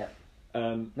that, yeah.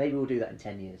 Maybe we'll do that in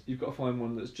 10 years. You've got to find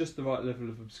one that's just the right level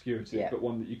of obscurity, but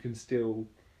one that you can still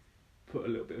put a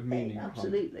little bit of meaning behind.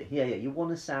 Absolutely. Yeah. You want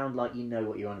to sound like you know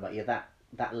what you're on about. You're that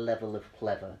level of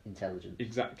clever intelligence.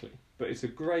 Exactly. But it's a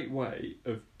great way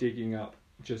of digging up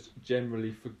just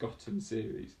generally forgotten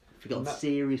series.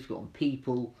 Series, forgotten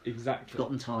people. Exactly.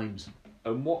 Forgotten times.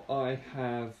 And what I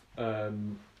have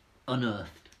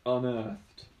unearthed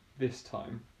this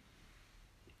time,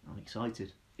 I'm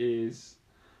excited, is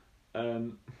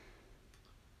a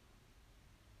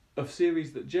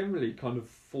series that generally kind of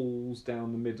falls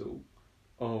down the middle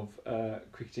of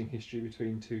cricketing history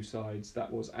between two sides that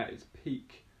was at its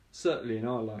peak, certainly in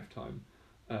our lifetime,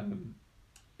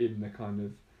 in the kind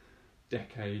of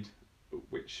decade at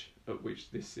which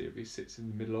this series sits in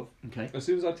the middle of. Okay. As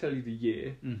soon as I tell you the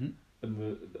year and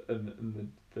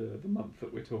the month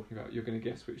that we're talking about, you're going to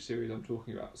guess which series I'm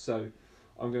talking about. So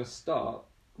I'm going to start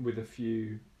with a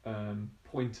few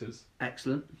pointers.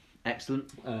 Excellent.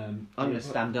 I'm going to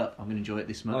stand up. I'm going to enjoy it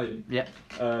this month. Are you? Yeah.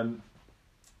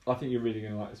 I think you're really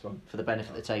going to like this one. For the benefit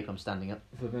of the tape, I'm standing up.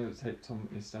 For the benefit of the tape, Tom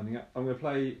is standing up. I'm going to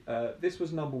play... this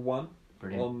was number 1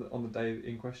 on the day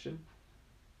in question.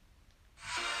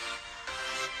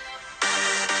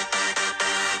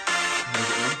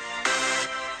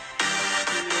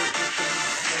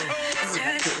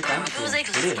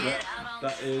 It is.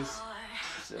 That is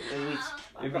So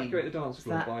Evacuate the Dance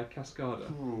Floor that- by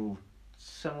Cascada.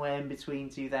 Somewhere in between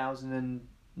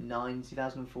 2009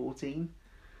 2014.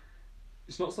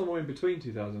 It's not somewhere in between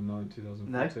 2009 and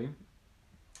 2014.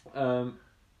 I'm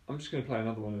just going to play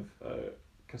another one of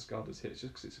Cascada's hits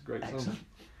just because it's a great song. Excellent.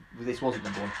 Well, this wasn't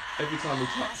number one. Every time we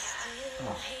touch.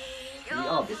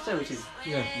 This so which is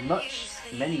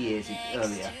many years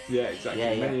earlier. Yeah, exactly.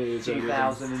 Yeah, Many years earlier.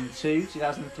 2002,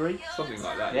 2003. Something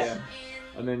like that, Yeah. yeah.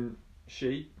 And then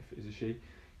she, if it is a she,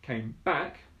 came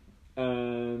back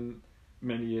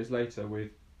many years later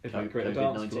with Evacuate the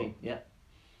Dance Floor. Yeah.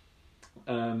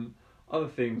 Other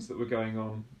things that were going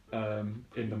on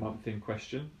in the month in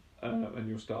question, and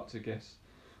you'll start to guess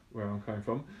where I'm coming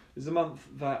from. There's a month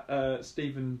that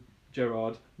Stephen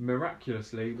Gerrard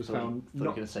miraculously was found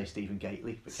not going to say Stephen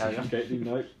Gately, but carry Stephen on. Gately,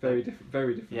 no, very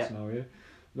different Yeah. scenario.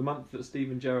 The month that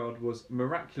Stephen Gerrard was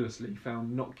miraculously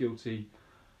found not guilty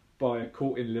by a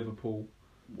court in Liverpool.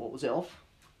 What was it of?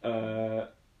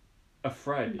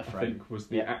 Affray, I think, was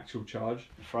the actual charge.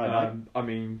 Friday. I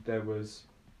mean, there was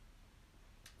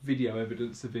video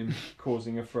evidence of him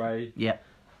causing a fray. Yeah.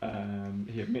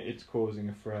 He admitted to causing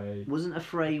a fray. Wasn't a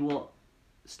fray what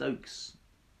Stokes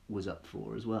was up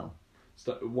for as well?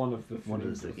 One of the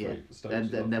Stokes Stokes and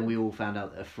was up then for. we all found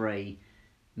out that a fray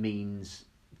means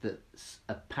that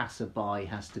a passerby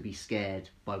has to be scared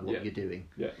by what you're doing.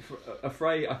 Yeah, a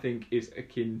fray I think is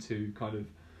akin to kind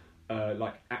of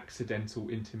like accidental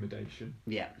intimidation.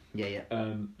 Yeah.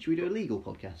 Should we do a legal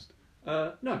podcast?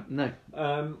 No.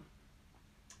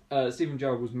 Stephen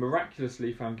Gerrard was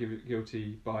miraculously found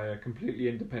guilty by a completely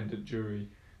independent jury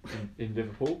in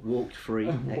Liverpool. Walked free.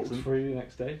 Walked free the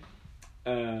next day.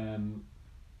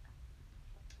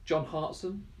 John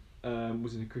Hartson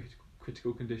was in a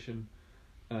critical condition.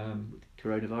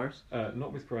 Coronavirus?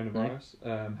 Not with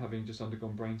coronavirus, having just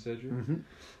undergone brain surgery.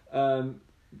 Mm-hmm.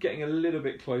 Getting a little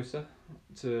bit closer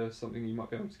to something you might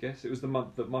be able to guess. It was the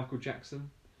month that Michael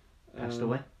Jackson Passed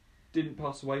away? Didn't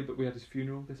pass away, but we had his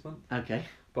funeral this month. Okay.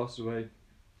 Passed away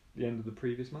the end of the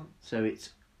previous month. So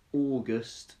it's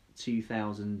August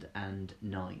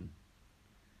 2009.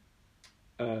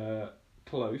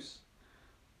 Close.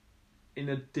 In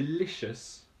a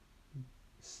delicious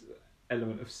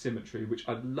element of symmetry, which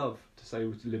I'd love to say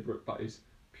was deliberate, but is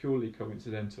purely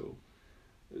coincidental.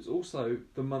 It was also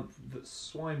the month that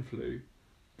swine flu,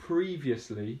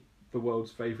 previously the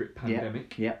world's favourite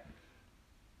pandemic,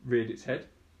 reared its head.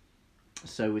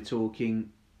 So we're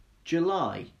talking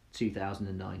July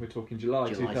 2009. We're talking July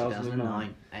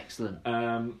 2009. Excellent.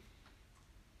 And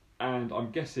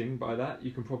I'm guessing by that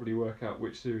you can probably work out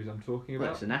which series I'm talking about.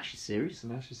 Well, it's an Ashes series. It's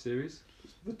an Ashes series.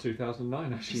 It's the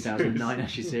 2009 Ashes 2009 series.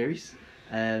 Ashes series.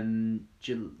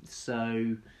 So...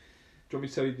 Do you want me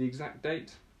to tell you the exact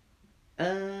date?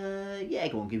 Yeah,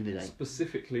 go on, give me the date.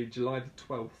 Specifically, July the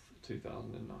 12th,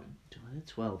 2009. July the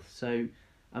 12th. So,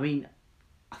 I mean,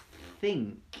 I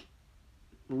think...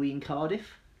 Were we in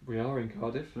Cardiff? We are in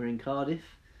Cardiff. We're in Cardiff.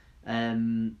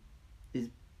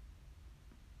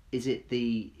 Is it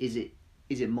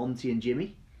Monty and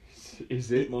Jimmy?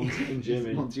 Is it Monty and Jimmy?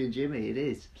 It's Monty and Jimmy, it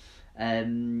is.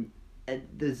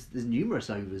 There's numerous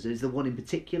overs. Is there one in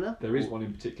particular? There is one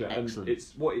in particular. Excellent. And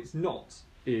it's not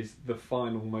is the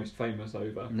final most famous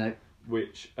over. No.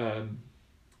 Which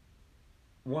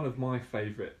one of my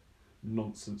favourite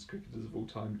nonsense cricketers of all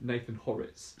time, Nathan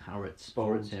Horrocks,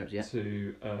 bowled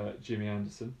to Jimmy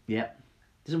Anderson. Yep.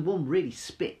 There's one really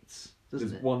spits, doesn't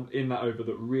There's it? one in that over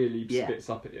that really spits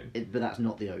up at him. But that's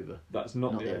not the over. That's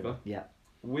not the over. Yeah.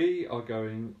 We are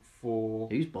going for...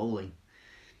 Who's bowling?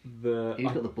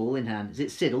 Who's got the ball in hand? Is it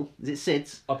Siddle? Is it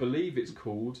Sids? I believe it's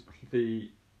called the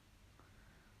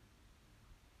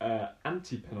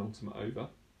anti-penultimate over.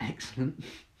 Excellent.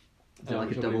 Is it like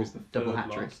which a I believe is double the hat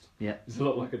third trick? last. Yeah. It's a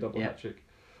lot like a double hat trick.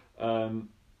 And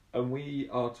we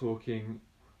are talking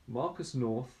Marcus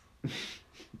North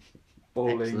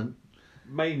bowling Excellent.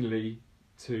 mainly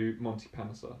to Monty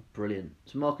Panesar. Brilliant.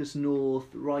 So Marcus North,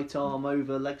 right arm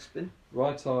over leg spin?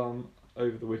 Right arm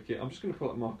over the wicket. I'm just going to pull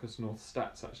up Marcus North's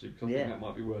stats actually because I think that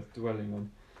might be worth dwelling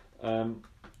on.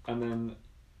 And then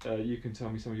you can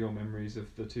tell me some of your memories of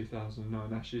the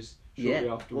 2009 Ashes shortly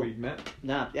after we'd met.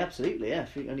 No, absolutely, yeah.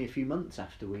 Only a few months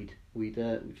after we'd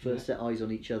first set eyes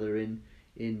on each other in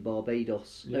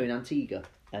Barbados, no, in Antigua.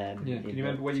 Can you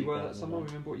remember where you were that summer?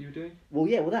 Remember what you were doing? Well,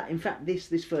 yeah. Well, that in fact,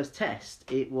 this first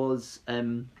test, it was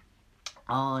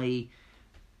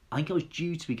I think I was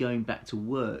due to be going back to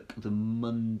work the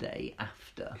Monday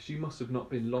after. Because you must have not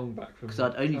been long back from. Because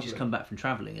I'd only just come back from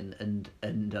travelling, and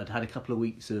I'd had a couple of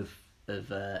weeks of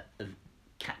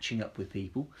catching up with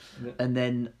people, and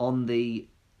then on the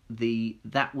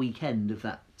that weekend of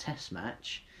that test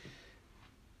match,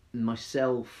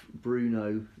 myself,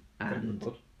 Bruno, and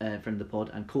friend of the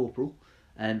pod, and Corporal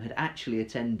had actually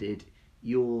attended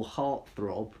your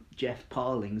heartthrob Jeff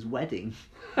Parling's wedding.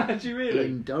 Had you really?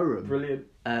 In Durham. Brilliant.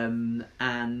 And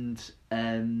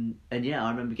yeah, I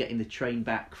remember getting the train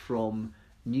back from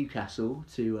Newcastle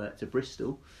to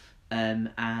Bristol,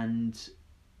 and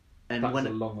That's when a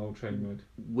long old train ride.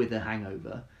 with a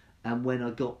hangover. And when I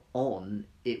got on,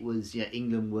 it was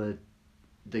England were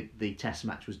the test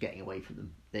match was getting away from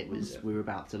them. It was we were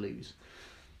about to lose.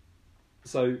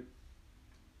 So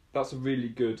that's a really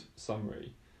good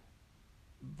summary,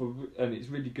 and it's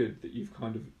really good that you've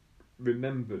kind of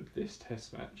remembered this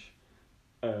test match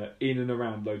in and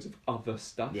around loads of other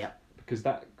stuff. Yeah. Because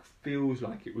that feels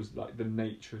like it was like the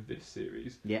nature of this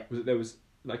series. Yeah. Was that there was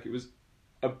like it was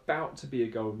about to be a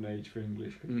golden age for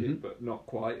English cricket, but not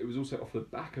quite. It was also off the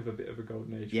back of a bit of a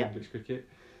golden age for English cricket.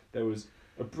 There was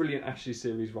a brilliant Ashes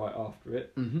series right after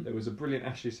it. Mm-hmm. There was a brilliant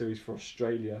Ashes series for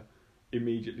Australia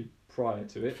immediately prior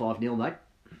to it. 5-0, mate.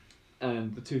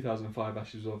 And the 2005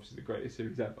 Ashes was obviously the greatest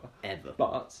series ever. Ever.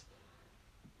 But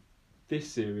this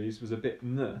series was a bit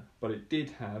but it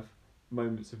did have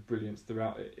moments of brilliance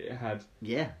throughout it. It had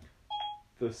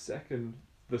the second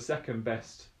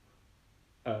best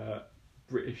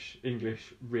British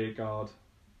English rearguard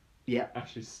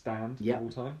Ashes stand of all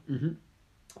time. Mm-hmm.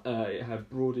 It had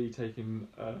Broady taking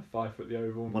 5 foot the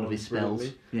oval, one of his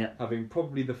spells, having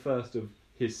probably the first of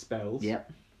his spells.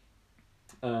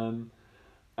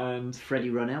 And Freddie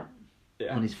run out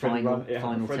on his final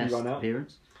test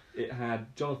appearance. It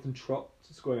had Jonathan Trott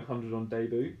scoring 100 on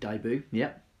debut.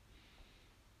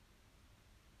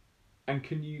 And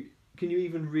can you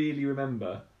even really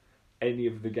remember any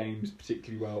of the games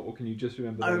particularly well, or can you just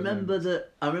remember? I remember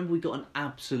we got an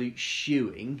absolute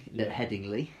shoeing at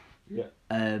Headingley. Yeah.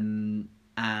 And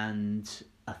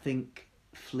I think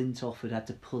Flintoff had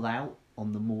to pull out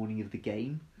on the morning of the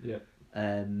game. Yeah.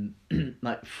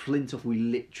 Like Flintoff, we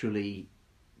literally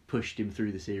pushed him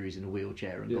through the series in a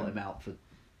wheelchair and got him out for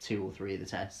 2 or 3 of the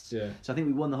tests. Yeah. So I think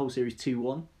we won the whole series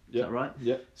 2-1. Is that right?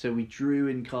 Yeah. So we drew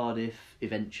in Cardiff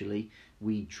eventually.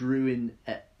 We drew in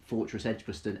at Fortress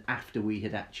Edgbaston after we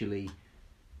had actually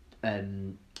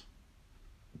done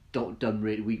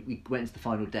really. We went into the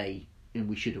final day and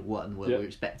we should have won where we were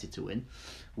expected to win.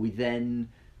 We then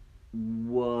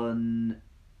won.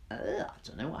 I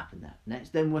don't know what happened there next.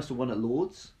 Then we must have won at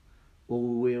Lords,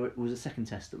 or it was a second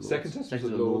test at Lords. Second test was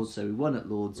at Lords. So we won at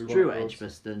Lords, drew at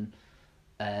Edgbaston,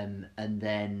 and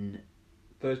then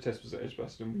third test was at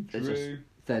Edgbaston. We drew.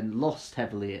 Then lost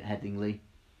heavily at Headingley.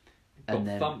 Got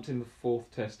thumped in the 4th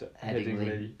test at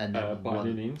Headingley and then by an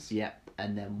innings. Yep,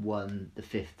 and then won the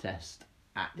 5th test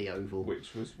at the Oval.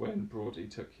 Which was when Broady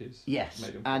took his...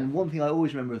 Yes, and one thing I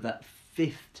always remember of that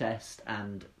 5th test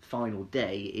and final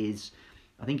day is,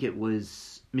 I think it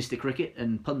was Mr. Cricket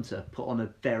and Punter put on a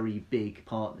very big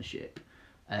partnership.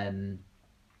 And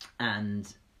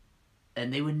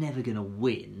they were never going to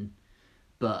win,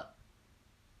 but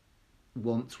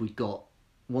once we got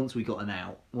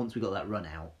that run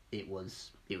out, it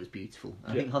was beautiful.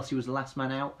 I think Hussey was the last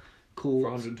man out. Caught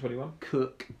for 121.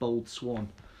 Cook bowled Swan.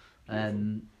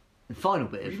 The final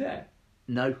bit Were you there?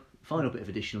 No, final bit of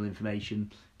additional information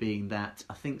being that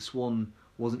I think Swan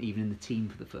wasn't even in the team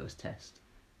for the first test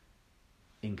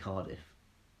in Cardiff.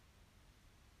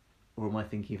 Or am I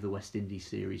thinking of the West Indies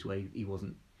series where he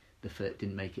wasn't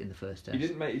didn't make it in the first test? He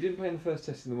didn't play in the first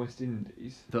test in the West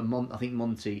Indies. But I think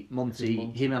Monty,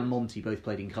 him and Monty both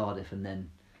played in Cardiff, and then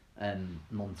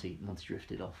Monty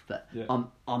drifted off. But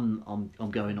I'm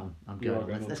going on.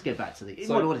 Let's go back to the.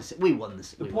 So, what is it? We won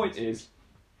this. The point is,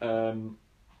 Swan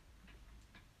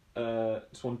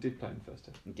did play in the first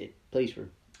test. He did. Please for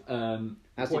him.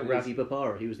 As did Ravi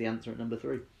Bapara. He was the answer at number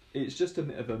 3. It's just a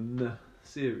bit of a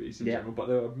series in general, but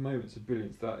there are moments of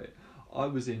brilliance throughout it. I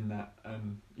was in that,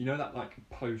 that like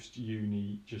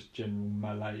post-uni, just general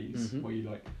malaise, where you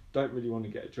like don't really want to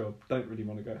get a job, don't really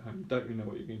want to go home, don't really know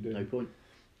what you're going to do. No point.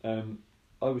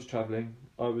 I was travelling,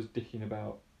 I was dicking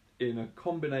about in a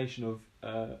combination of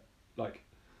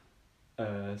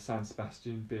San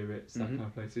Sebastian, Biarritz, that kind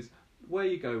of places, where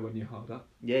you go when you're hard up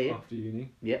after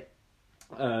uni.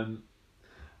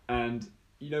 And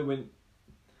when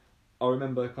I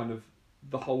remember kind of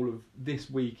the whole of this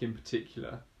week in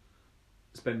particular,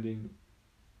 spending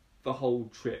the whole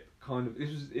trip this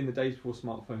was in the days before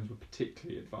smartphones were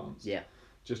particularly advanced.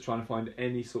 Just trying to find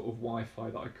any sort of Wi-Fi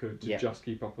that I could to just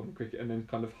keep up on the cricket, and then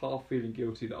kind of half feeling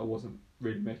guilty that I wasn't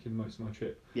really making the most of my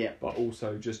trip. But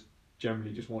also just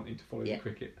generally just wanting to follow the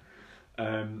cricket.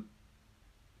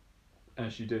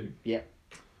 As you do.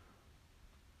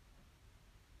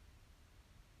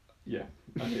 Yeah,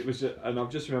 and it was just, and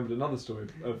I've just remembered another story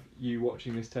of you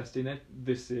watching this test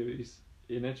this series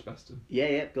in Edgbaston.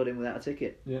 Yeah, got in without a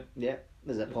ticket. Yeah.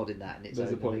 There's a pod in that, and it's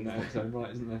There's a pod in that in its own right,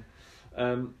 isn't there?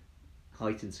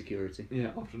 Heightened security.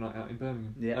 Yeah, after a night out in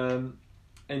Birmingham. Yeah.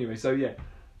 Anyway, so yeah,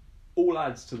 all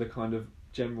adds to the kind of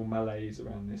general malaise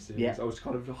around this series. Yeah. I was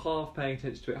kind of half paying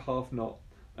attention to it, half not,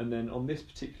 and then on this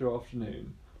particular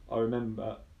afternoon, I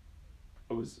remember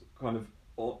I was kind of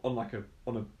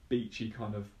on a beachy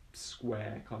kind of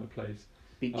square kind of place.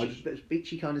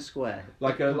 Beachy kind of square. It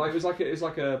was like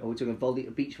a. Are we talking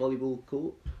a beach volleyball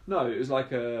court? No, it was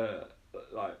like a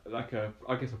I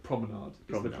guess a promenade.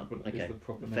 Promenade. Okay. Is the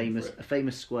proper name for it. A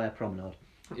famous square promenade.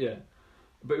 Yeah,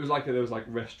 but it was like there was like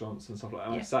restaurants and stuff like that.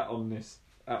 And Yeah. I sat on this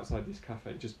outside this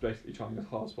cafe, just basically trying as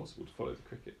hard as possible to follow the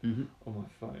cricket on my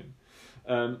phone.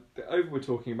 The over we're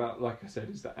talking about, like I said,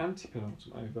 is the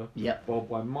anti-penultimate over, bowled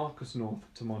by Marcus North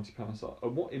to Monty Panesar.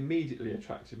 And what immediately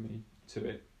attracted me to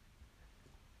it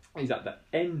is at the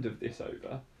end of this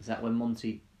over. Is that when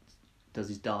Monty does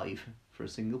his dive for a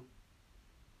single?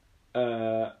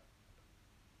 Don't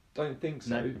think so.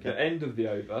 No? Okay. The end of the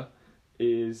over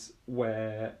is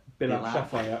where Bilal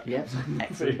Shafayat comes on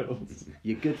the field.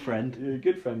 Your good friend. Your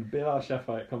good friend Bilal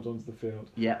Shafayat comes onto the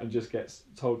field and just gets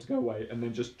told to go away and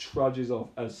then just trudges off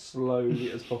as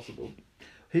slowly as possible.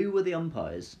 Who were the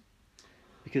umpires?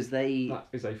 Because that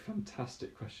is a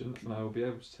fantastic question, and I will be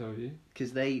able to tell you.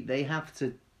 Because they have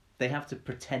to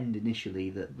pretend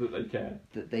initially that they care.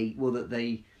 That they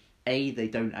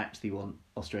don't actually want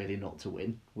Australia not to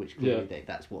win, which clearly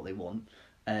that's what they want.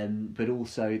 But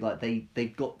also, like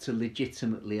they've got to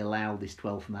legitimately allow this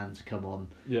 12th man to come on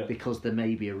because there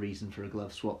may be a reason for a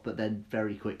glove swap. But then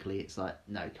very quickly it's like,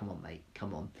 no, come on, mate,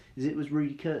 come on. Was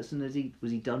Rudy Kurtzen?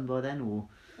 Was he done by then or?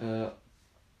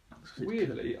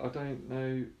 Weirdly, I don't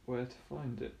know where to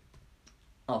find it.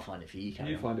 I'll find it for you.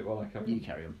 You find it while I carry on. You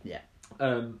carry on. Yeah.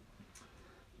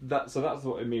 That's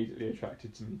what immediately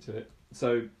attracted me to it.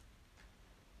 So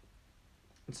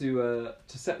to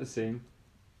set the scene.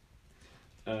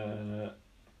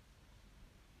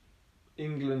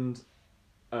 England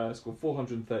scored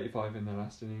 435 in their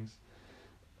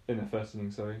first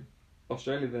innings. Sorry,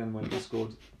 Australia then went and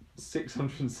scored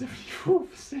 674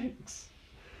 for 6.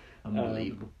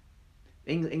 Unbelievable.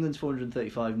 England's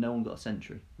 435. No one got a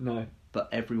century. No, but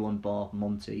everyone bar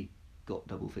Monty got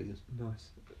double figures. Nice,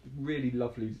 really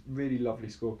lovely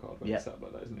scorecard when it's set up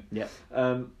like that, isn't it? Yeah.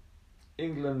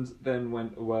 England then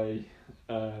went away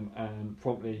and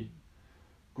promptly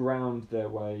ground their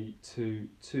way to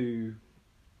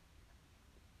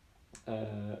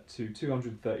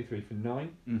 233 for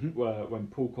 9, when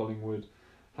Paul Collingwood,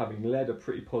 having led a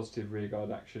pretty positive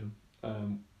rearguard action,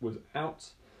 was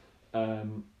out,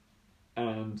 and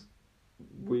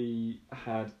we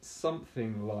had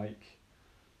something like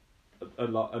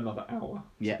another hour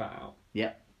to bat out.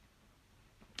 Yeah.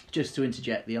 Just to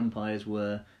interject, the umpires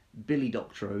were Billy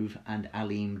Doctrove and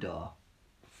Aleem Dar.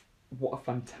 What a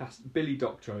fantastic... Billy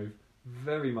Doctrove,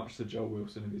 very much the Joel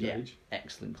Wilson of his age.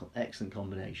 Excellent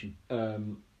combination.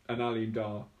 And Aleem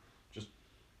Dar, just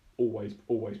always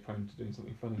prone to doing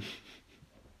something funny.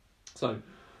 So,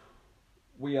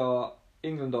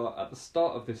 England are, at the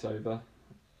start of this over,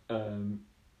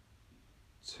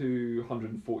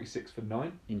 246 for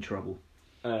 9. In trouble.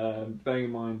 Bearing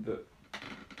in mind that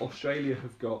Australia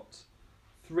have got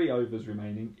 3 overs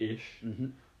remaining-ish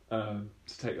to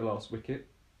take the last wicket.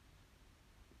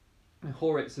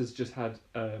 Horitz has just had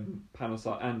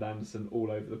Panesar and Anderson all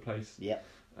over the place.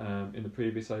 In the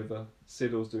previous over,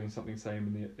 Siddle's doing something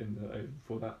same in the over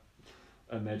before that,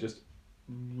 and they're just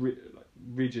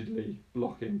rigidly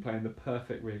blocking, playing the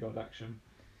perfect rearguard action.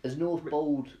 Has North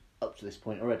bowled up to this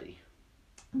point already?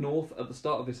 North at the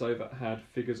start of this over had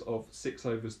figures of 6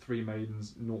 overs, 3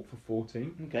 maidens, 0 for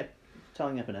 14. Okay,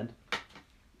 tying up an end.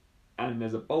 And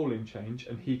there's a bowling change,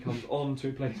 and he comes on to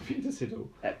replace Peter Siddle,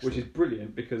 which is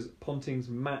brilliant because Ponting's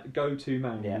go-to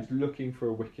man who's looking for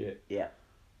a wicket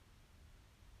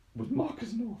was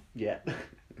Marcus North. Yeah.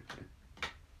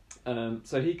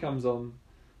 So he comes on,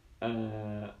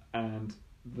 and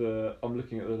I'm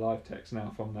looking at the live text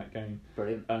now from that game.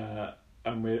 Brilliant.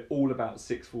 And we're all about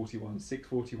 6:41.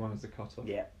 6:41 is the cut-off.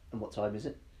 Yeah. And what time is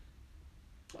it?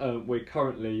 We're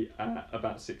currently at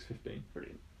about 6:15.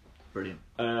 Brilliant.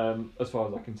 As far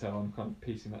as I can tell, I'm kind of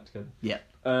piecing that together. Yeah.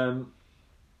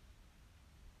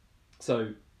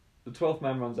 So, the 12th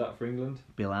man runs out for England.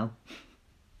 Bilal.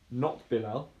 Not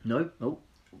Bilal. No. Oh.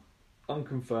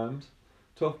 Unconfirmed.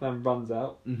 12th man runs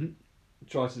out.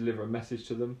 Tries to deliver a message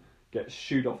to them. Gets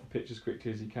shooed off the pitch as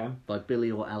quickly as he can. By Billy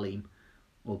or Aleem.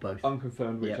 Or both.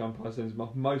 Unconfirmed which umpire sends him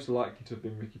off. Most likely to have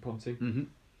been Ricky Ponting.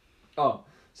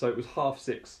 So it was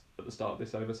 6:30 at the start of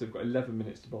this over, so we've got 11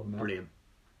 minutes to bowl now. Brilliant.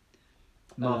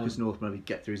 Marcus North maybe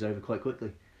get through his over quite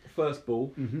quickly. First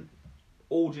ball,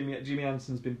 all Jimmy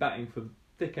Anderson's been batting for the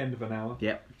thick end of an hour.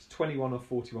 Yep. It's 21 of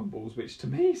 41 balls, which to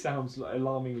me sounds like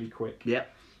alarmingly quick. Yep.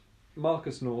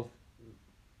 Marcus North,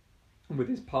 with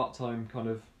his part-time kind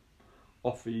of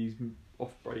off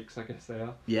breaks, I guess they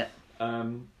are. Yeah.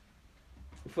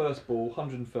 First ball,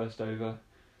 101st over.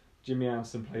 Jimmy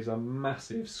Anderson plays a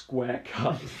massive square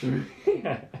cut through the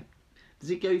air. Does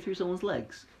it go through someone's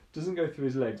legs? Doesn't go through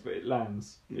his legs, but it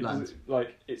lands. It lands.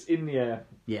 It's in the air.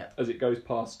 Yeah. As it goes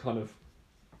past kind of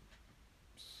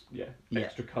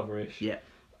extra cover-ish. Yeah.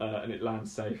 And it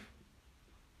lands safe.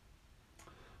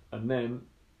 And then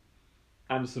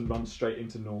Anderson runs straight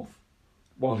into North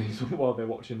while they're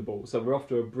watching the ball. So we're off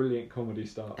to a brilliant comedy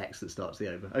start. Excellent starts the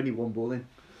over. Only one ball in.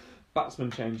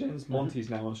 Batsman change ends. Monty's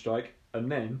now on strike.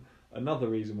 And then another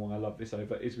reason why I love this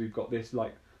over is we've got this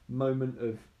moment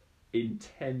of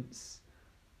intense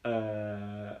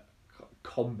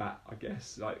combat, I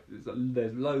guess.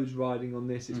 There's loads riding on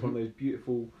this. It's one of those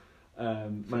beautiful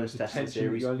moments of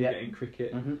tension you only get in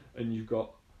cricket, and you've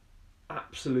got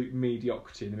absolute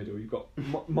mediocrity in the middle. You've got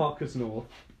Marcus North,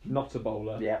 not a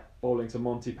bowler, bowling to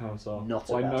Monty Panesar,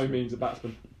 by no means a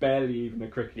batsman, barely even a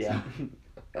cricketer,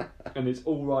 and it's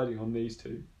all riding on these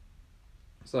two.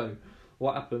 So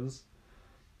what happens?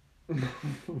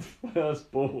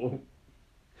 First ball,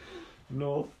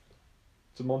 North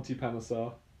to Monty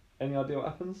Panesar. Any idea what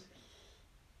happens?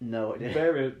 No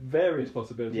idea. Various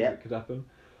possibilities that could happen.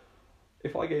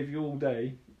 If I gave you all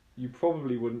day, you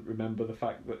probably wouldn't remember the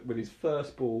fact that with his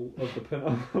first ball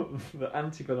of the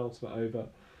anti-penultimate over,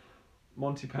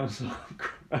 Monty Panesar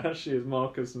crashes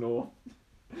Marcus North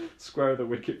square of the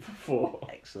wicket for 4.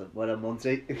 Excellent. Well done,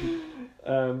 Monty.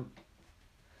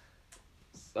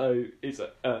 So it's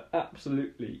an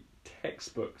absolutely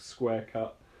textbook square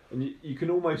cut. And you can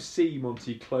almost see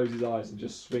Monty close his eyes and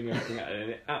just swing everything at it,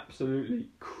 and it absolutely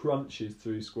crunches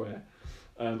through square.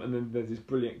 And then there's this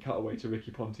brilliant cutaway to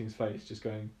Ricky Ponting's face, just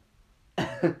going,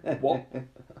 "What?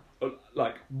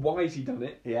 Why has he done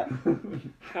it? Yeah.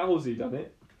 How has he done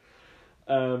it?"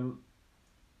 And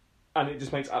it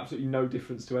just makes absolutely no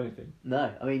difference to anything.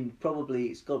 No, I mean, probably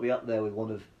it's got to be up there with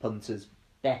one of Punter's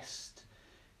best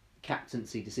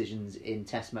captaincy decisions in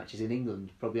Test matches in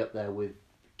England. Probably up there with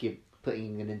putting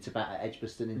England into bat at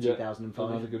Edgbaston in 2005.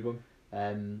 Another good one.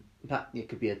 In fact, it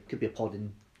could be a pod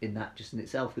in that just in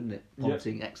itself, couldn't it?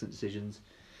 Ponting excellent decisions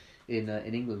in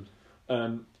England.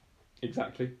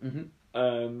 Exactly.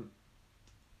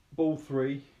 Ball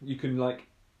 3, you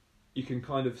can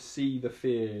kind of see the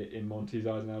fear in Monty's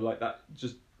eyes now, like that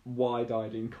just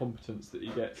wide-eyed incompetence that he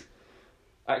gets.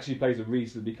 Actually plays a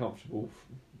reasonably comfortable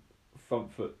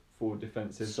front foot forward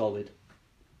defensive. Solid.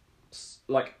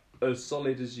 As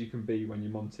solid as you can be when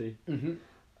you're Monty.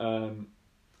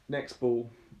 Next ball,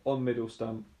 on middle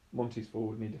stump, Monty's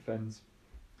forward and he defends.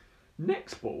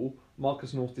 Next ball,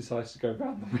 Marcus North decides to go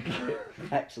round the wicket.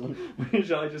 Excellent.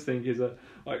 Which I just think is a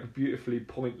beautifully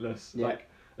pointless,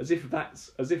 as if that's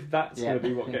going to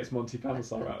be what gets Monty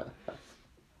Panesar out.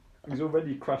 He's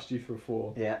already crashed you for a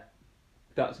 4. Yeah.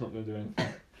 That's not going to do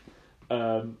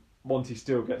anything. Monty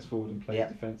still gets forward and plays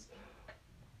defence.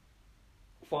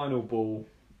 Final ball.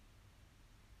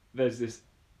 There's this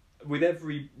with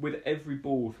every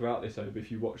ball throughout this over.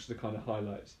 If you watch the kind of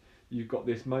highlights, you've got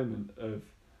this moment of.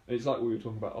 It's like what we were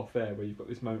talking about off air, where you've got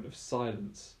this moment of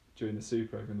silence during the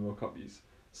Super Over in the World Cup. It's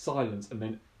silence, and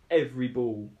then every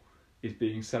ball is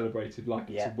being celebrated like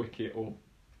it's a wicket, or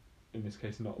in this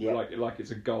case not, like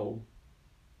it's a goal.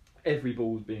 Every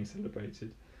ball is being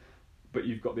celebrated, but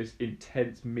you've got this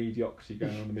intense mediocrity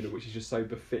going on in the middle, which is just so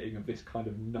befitting of this kind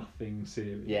of nothing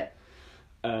series. Yeah.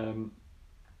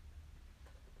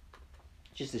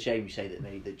 Just a shame you say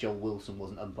that Joel Wilson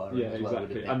wasn't umpiring as well.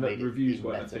 Exactly. And that reviews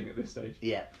weren't a thing at this stage.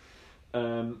 Yeah.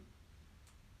 And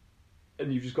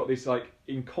you've just got this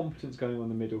incompetence going on in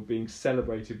the middle, being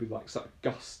celebrated with such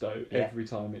gusto every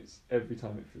time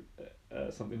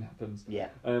something happens. Yeah.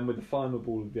 And with the final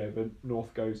ball of the over,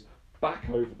 North goes back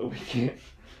over the wicket,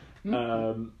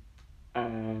 and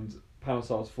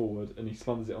Panesar's forward, and he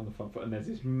smothers it on the front foot, and there's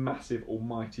this massive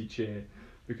almighty cheer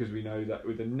because we know that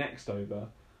with the next over.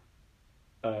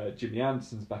 Jimmy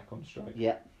Anderson's back on strike.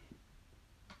 Yeah.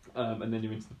 And then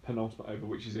you're into the penultimate over,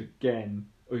 which is again,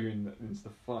 or you're into the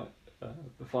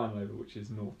final over, which is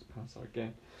North to Panesar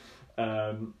again.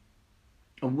 And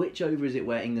which over is it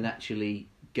where England actually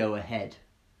go ahead?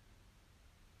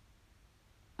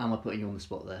 Am I putting you on the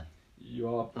spot there? You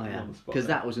are putting me on the spot. Because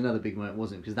that was another big moment,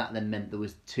 wasn't it? Because that then meant there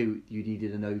was 2. You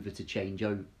needed an over to change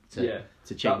over to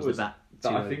change the bat.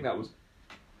 I think that was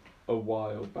a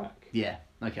while back. Yeah.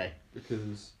 Okay.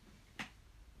 Because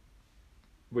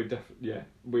we're definitely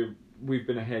we've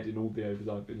been ahead in all the overs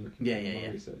I've been looking at in my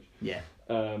research. Yeah.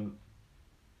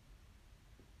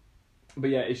 But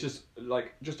yeah, it's just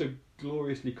a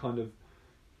gloriously kind of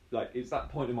it's that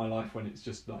point in my life when it's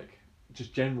just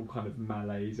general kind of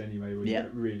malaise anyway, where you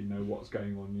don't really know what's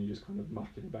going on and you're just kind of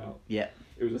mucking about. Yeah.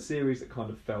 It was a series that kind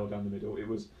of fell down the middle. It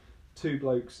was two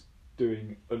blokes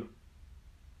doing a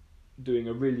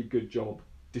really good job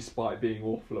despite being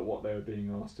awful at what they were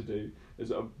being asked to do.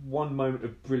 There's one moment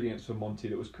of brilliance for Monty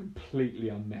that was completely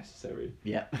unnecessary.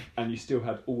 Yeah. And you still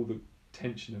had all the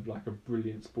tension of a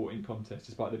brilliant sporting contest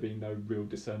despite there being no real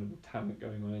discernible talent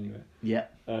going on anywhere. Yeah.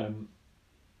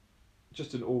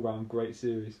 Just an all-round great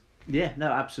series. Yeah,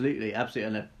 no, absolutely,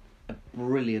 and a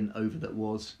brilliant over that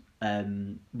was.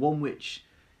 One which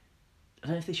I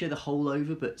don't know if they show the whole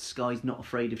over, but Sky's not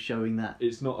afraid of showing that.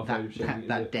 It's not afraid of showing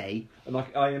that day. And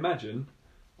I imagine,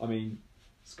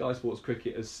 Sky Sports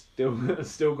Cricket has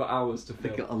still got hours to fill.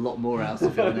 They've got a lot more hours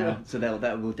to fill now, so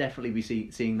we'll definitely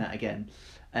be seeing that again.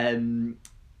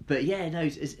 But yeah, no,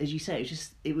 as you say,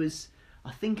 it was.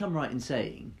 I think I'm right in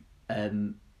saying,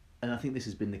 and I think this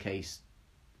has been the case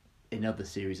in other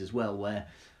series as well, where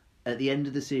at the end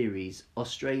of the series,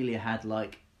 Australia had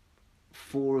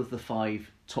 4 of the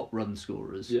 5 top run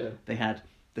scorers. Yeah. They had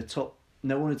the top.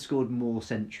 No one had scored more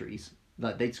centuries.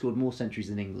 They'd scored more centuries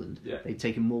than England. Yeah. They'd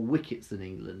taken more wickets than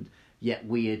England. Yet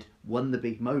we had won the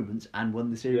big moments and won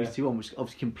the series 2-1, which is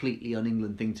obviously completely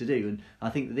un-England thing to do. And I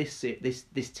think that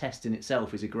this test in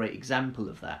itself is a great example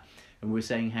of that. And we're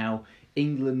saying how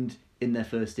England in their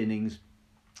first innings,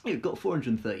 got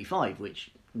 435,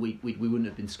 which we wouldn't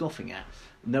have been scoffing at.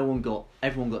 Everyone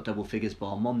got double figures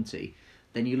bar Monty.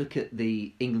 Then you look at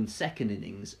the England second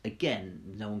innings, again,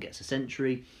 no one gets a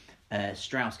century.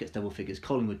 Strauss gets double figures,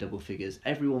 Collingwood double figures.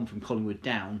 Everyone from Collingwood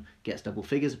down gets double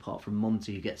figures, apart from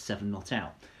Monty, who gets 7 not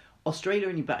out. Australia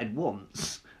only batted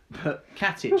once, but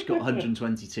Katic got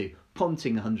 122,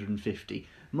 Ponting 150,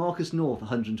 Marcus North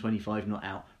 125 not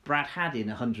out, Brad Haddin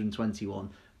 121,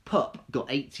 Pup got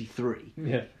 83.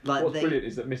 Yeah. What's brilliant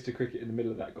is that Mr. Cricket in the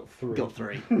middle of that got 3. Got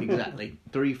 3, exactly.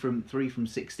 3 from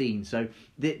 16. So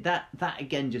that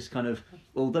again just kind of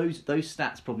those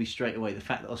stats probably straight away, the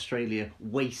fact that Australia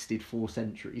wasted 4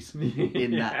 centuries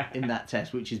in that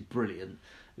test, which is brilliant.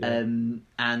 Yeah.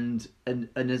 And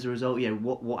as a result,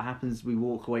 what happens? We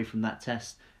walk away from that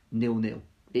test 0-0.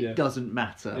 It doesn't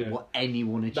matter what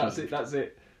anyone achieved. That's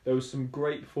it. There was some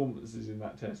great performances in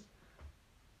that test.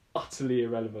 Utterly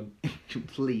irrelevant.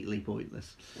 Completely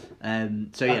pointless.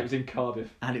 And it was in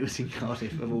Cardiff. And it was in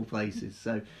Cardiff, of all places.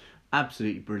 So,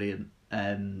 absolutely brilliant.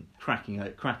 Cracking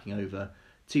over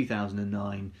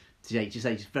 2009 today.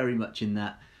 Just very much in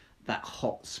that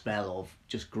hot spell of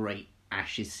just great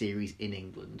Ashes series in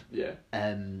England. Yeah.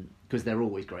 Because they're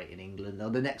always great in England. Now,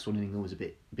 the next one in England was a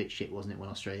bit shit, wasn't it? When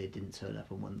Australia didn't turn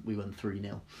up and we won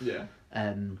 3-0. Yeah.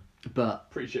 But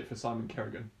pretty shit for Simon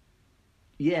Kerrigan.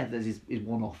 Yeah, there's his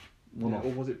one-off. Or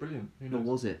was it brilliant? Or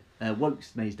was it?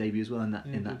 Wokes made his debut as well in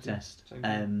that test.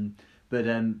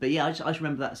 But yeah, I just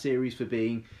remember that series for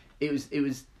being. It was.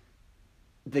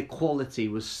 The quality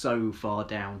was so far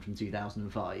down from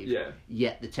 2005. Yeah.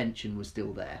 Yet the tension was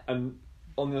still there. And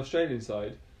on the Australian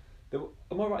side, am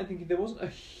I right in thinking there wasn't a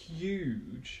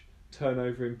huge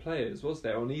turnover in players, was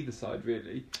there, on either side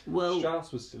really? Well,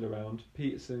 Strauss was still around.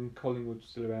 Peterson, Collingwood was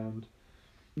still around.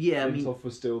 Yeah, Flintoff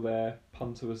was still there.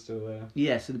 Punter was still there.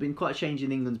 Yeah, so there'd been quite a change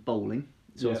in England's bowling.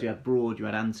 So obviously you had Broad, you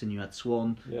had Anton, you had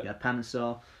Swan, you had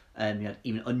Panesar, you had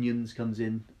even Onions comes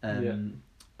in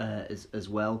as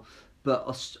well. But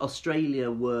Australia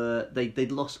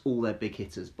they'd lost all their big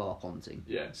hitters bar Ponting.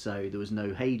 Yeah. So there was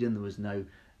no Hayden, there was no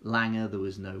Langer, there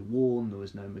was no Warne, there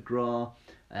was no McGrath,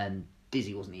 and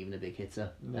Dizzy wasn't even a big hitter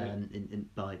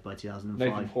by 2005.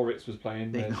 Nathan Horwitz was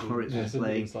playing.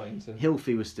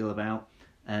 Hilfey was still about.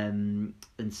 And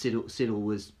Siddle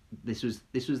was. This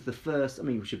was the first. I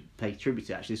mean, we should pay tribute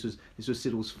to actually. This was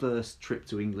Siddle's first trip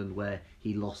to England where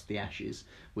he lost the Ashes,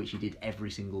 which he did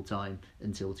every single time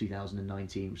until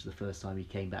 2019, which was the first time he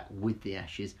came back with the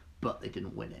Ashes, but they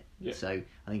didn't win it. Yeah. So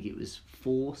I think it was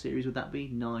 4 series. Would that be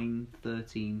 9,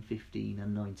 13, 15,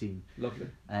 and 19? Lovely.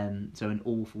 So an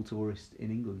awful tourist in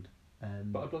England.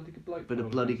 But a bloody good bloke.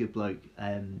 Good bloke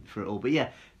for it all. But yeah,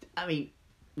 I mean.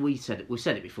 We've said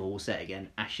it before, we'll say it again,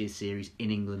 Ashes series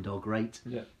in England are great.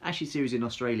 Yeah. Ashes series in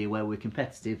Australia where we're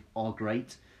competitive are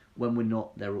great. When we're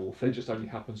not, they're awful. There just only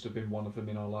happens to have been one of them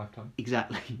in our lifetime.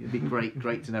 Exactly. It'd be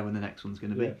great to know when the next one's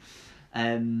going to be.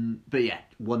 But yeah,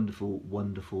 wonderful,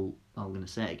 I'm going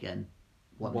to say it again,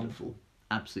 wonderful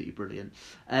Absolutely brilliant.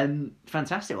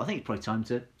 Fantastic. Well, I think it's probably time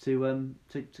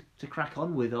to crack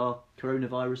on with our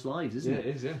coronavirus lives, isn't it?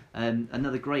 Yeah, it is, yeah.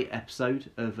 Another great episode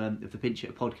of the Pinch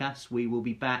Hitter podcast. We will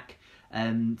be back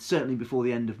certainly before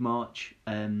the end of March,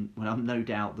 when I'm no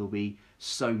doubt there'll be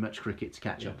so much cricket to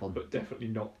catch up on. But definitely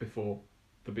not before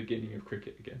the beginning of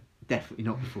cricket again. Definitely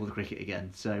not before the cricket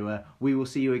again. So we will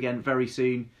see you again very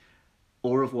soon.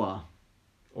 Au revoir.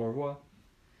 Au revoir.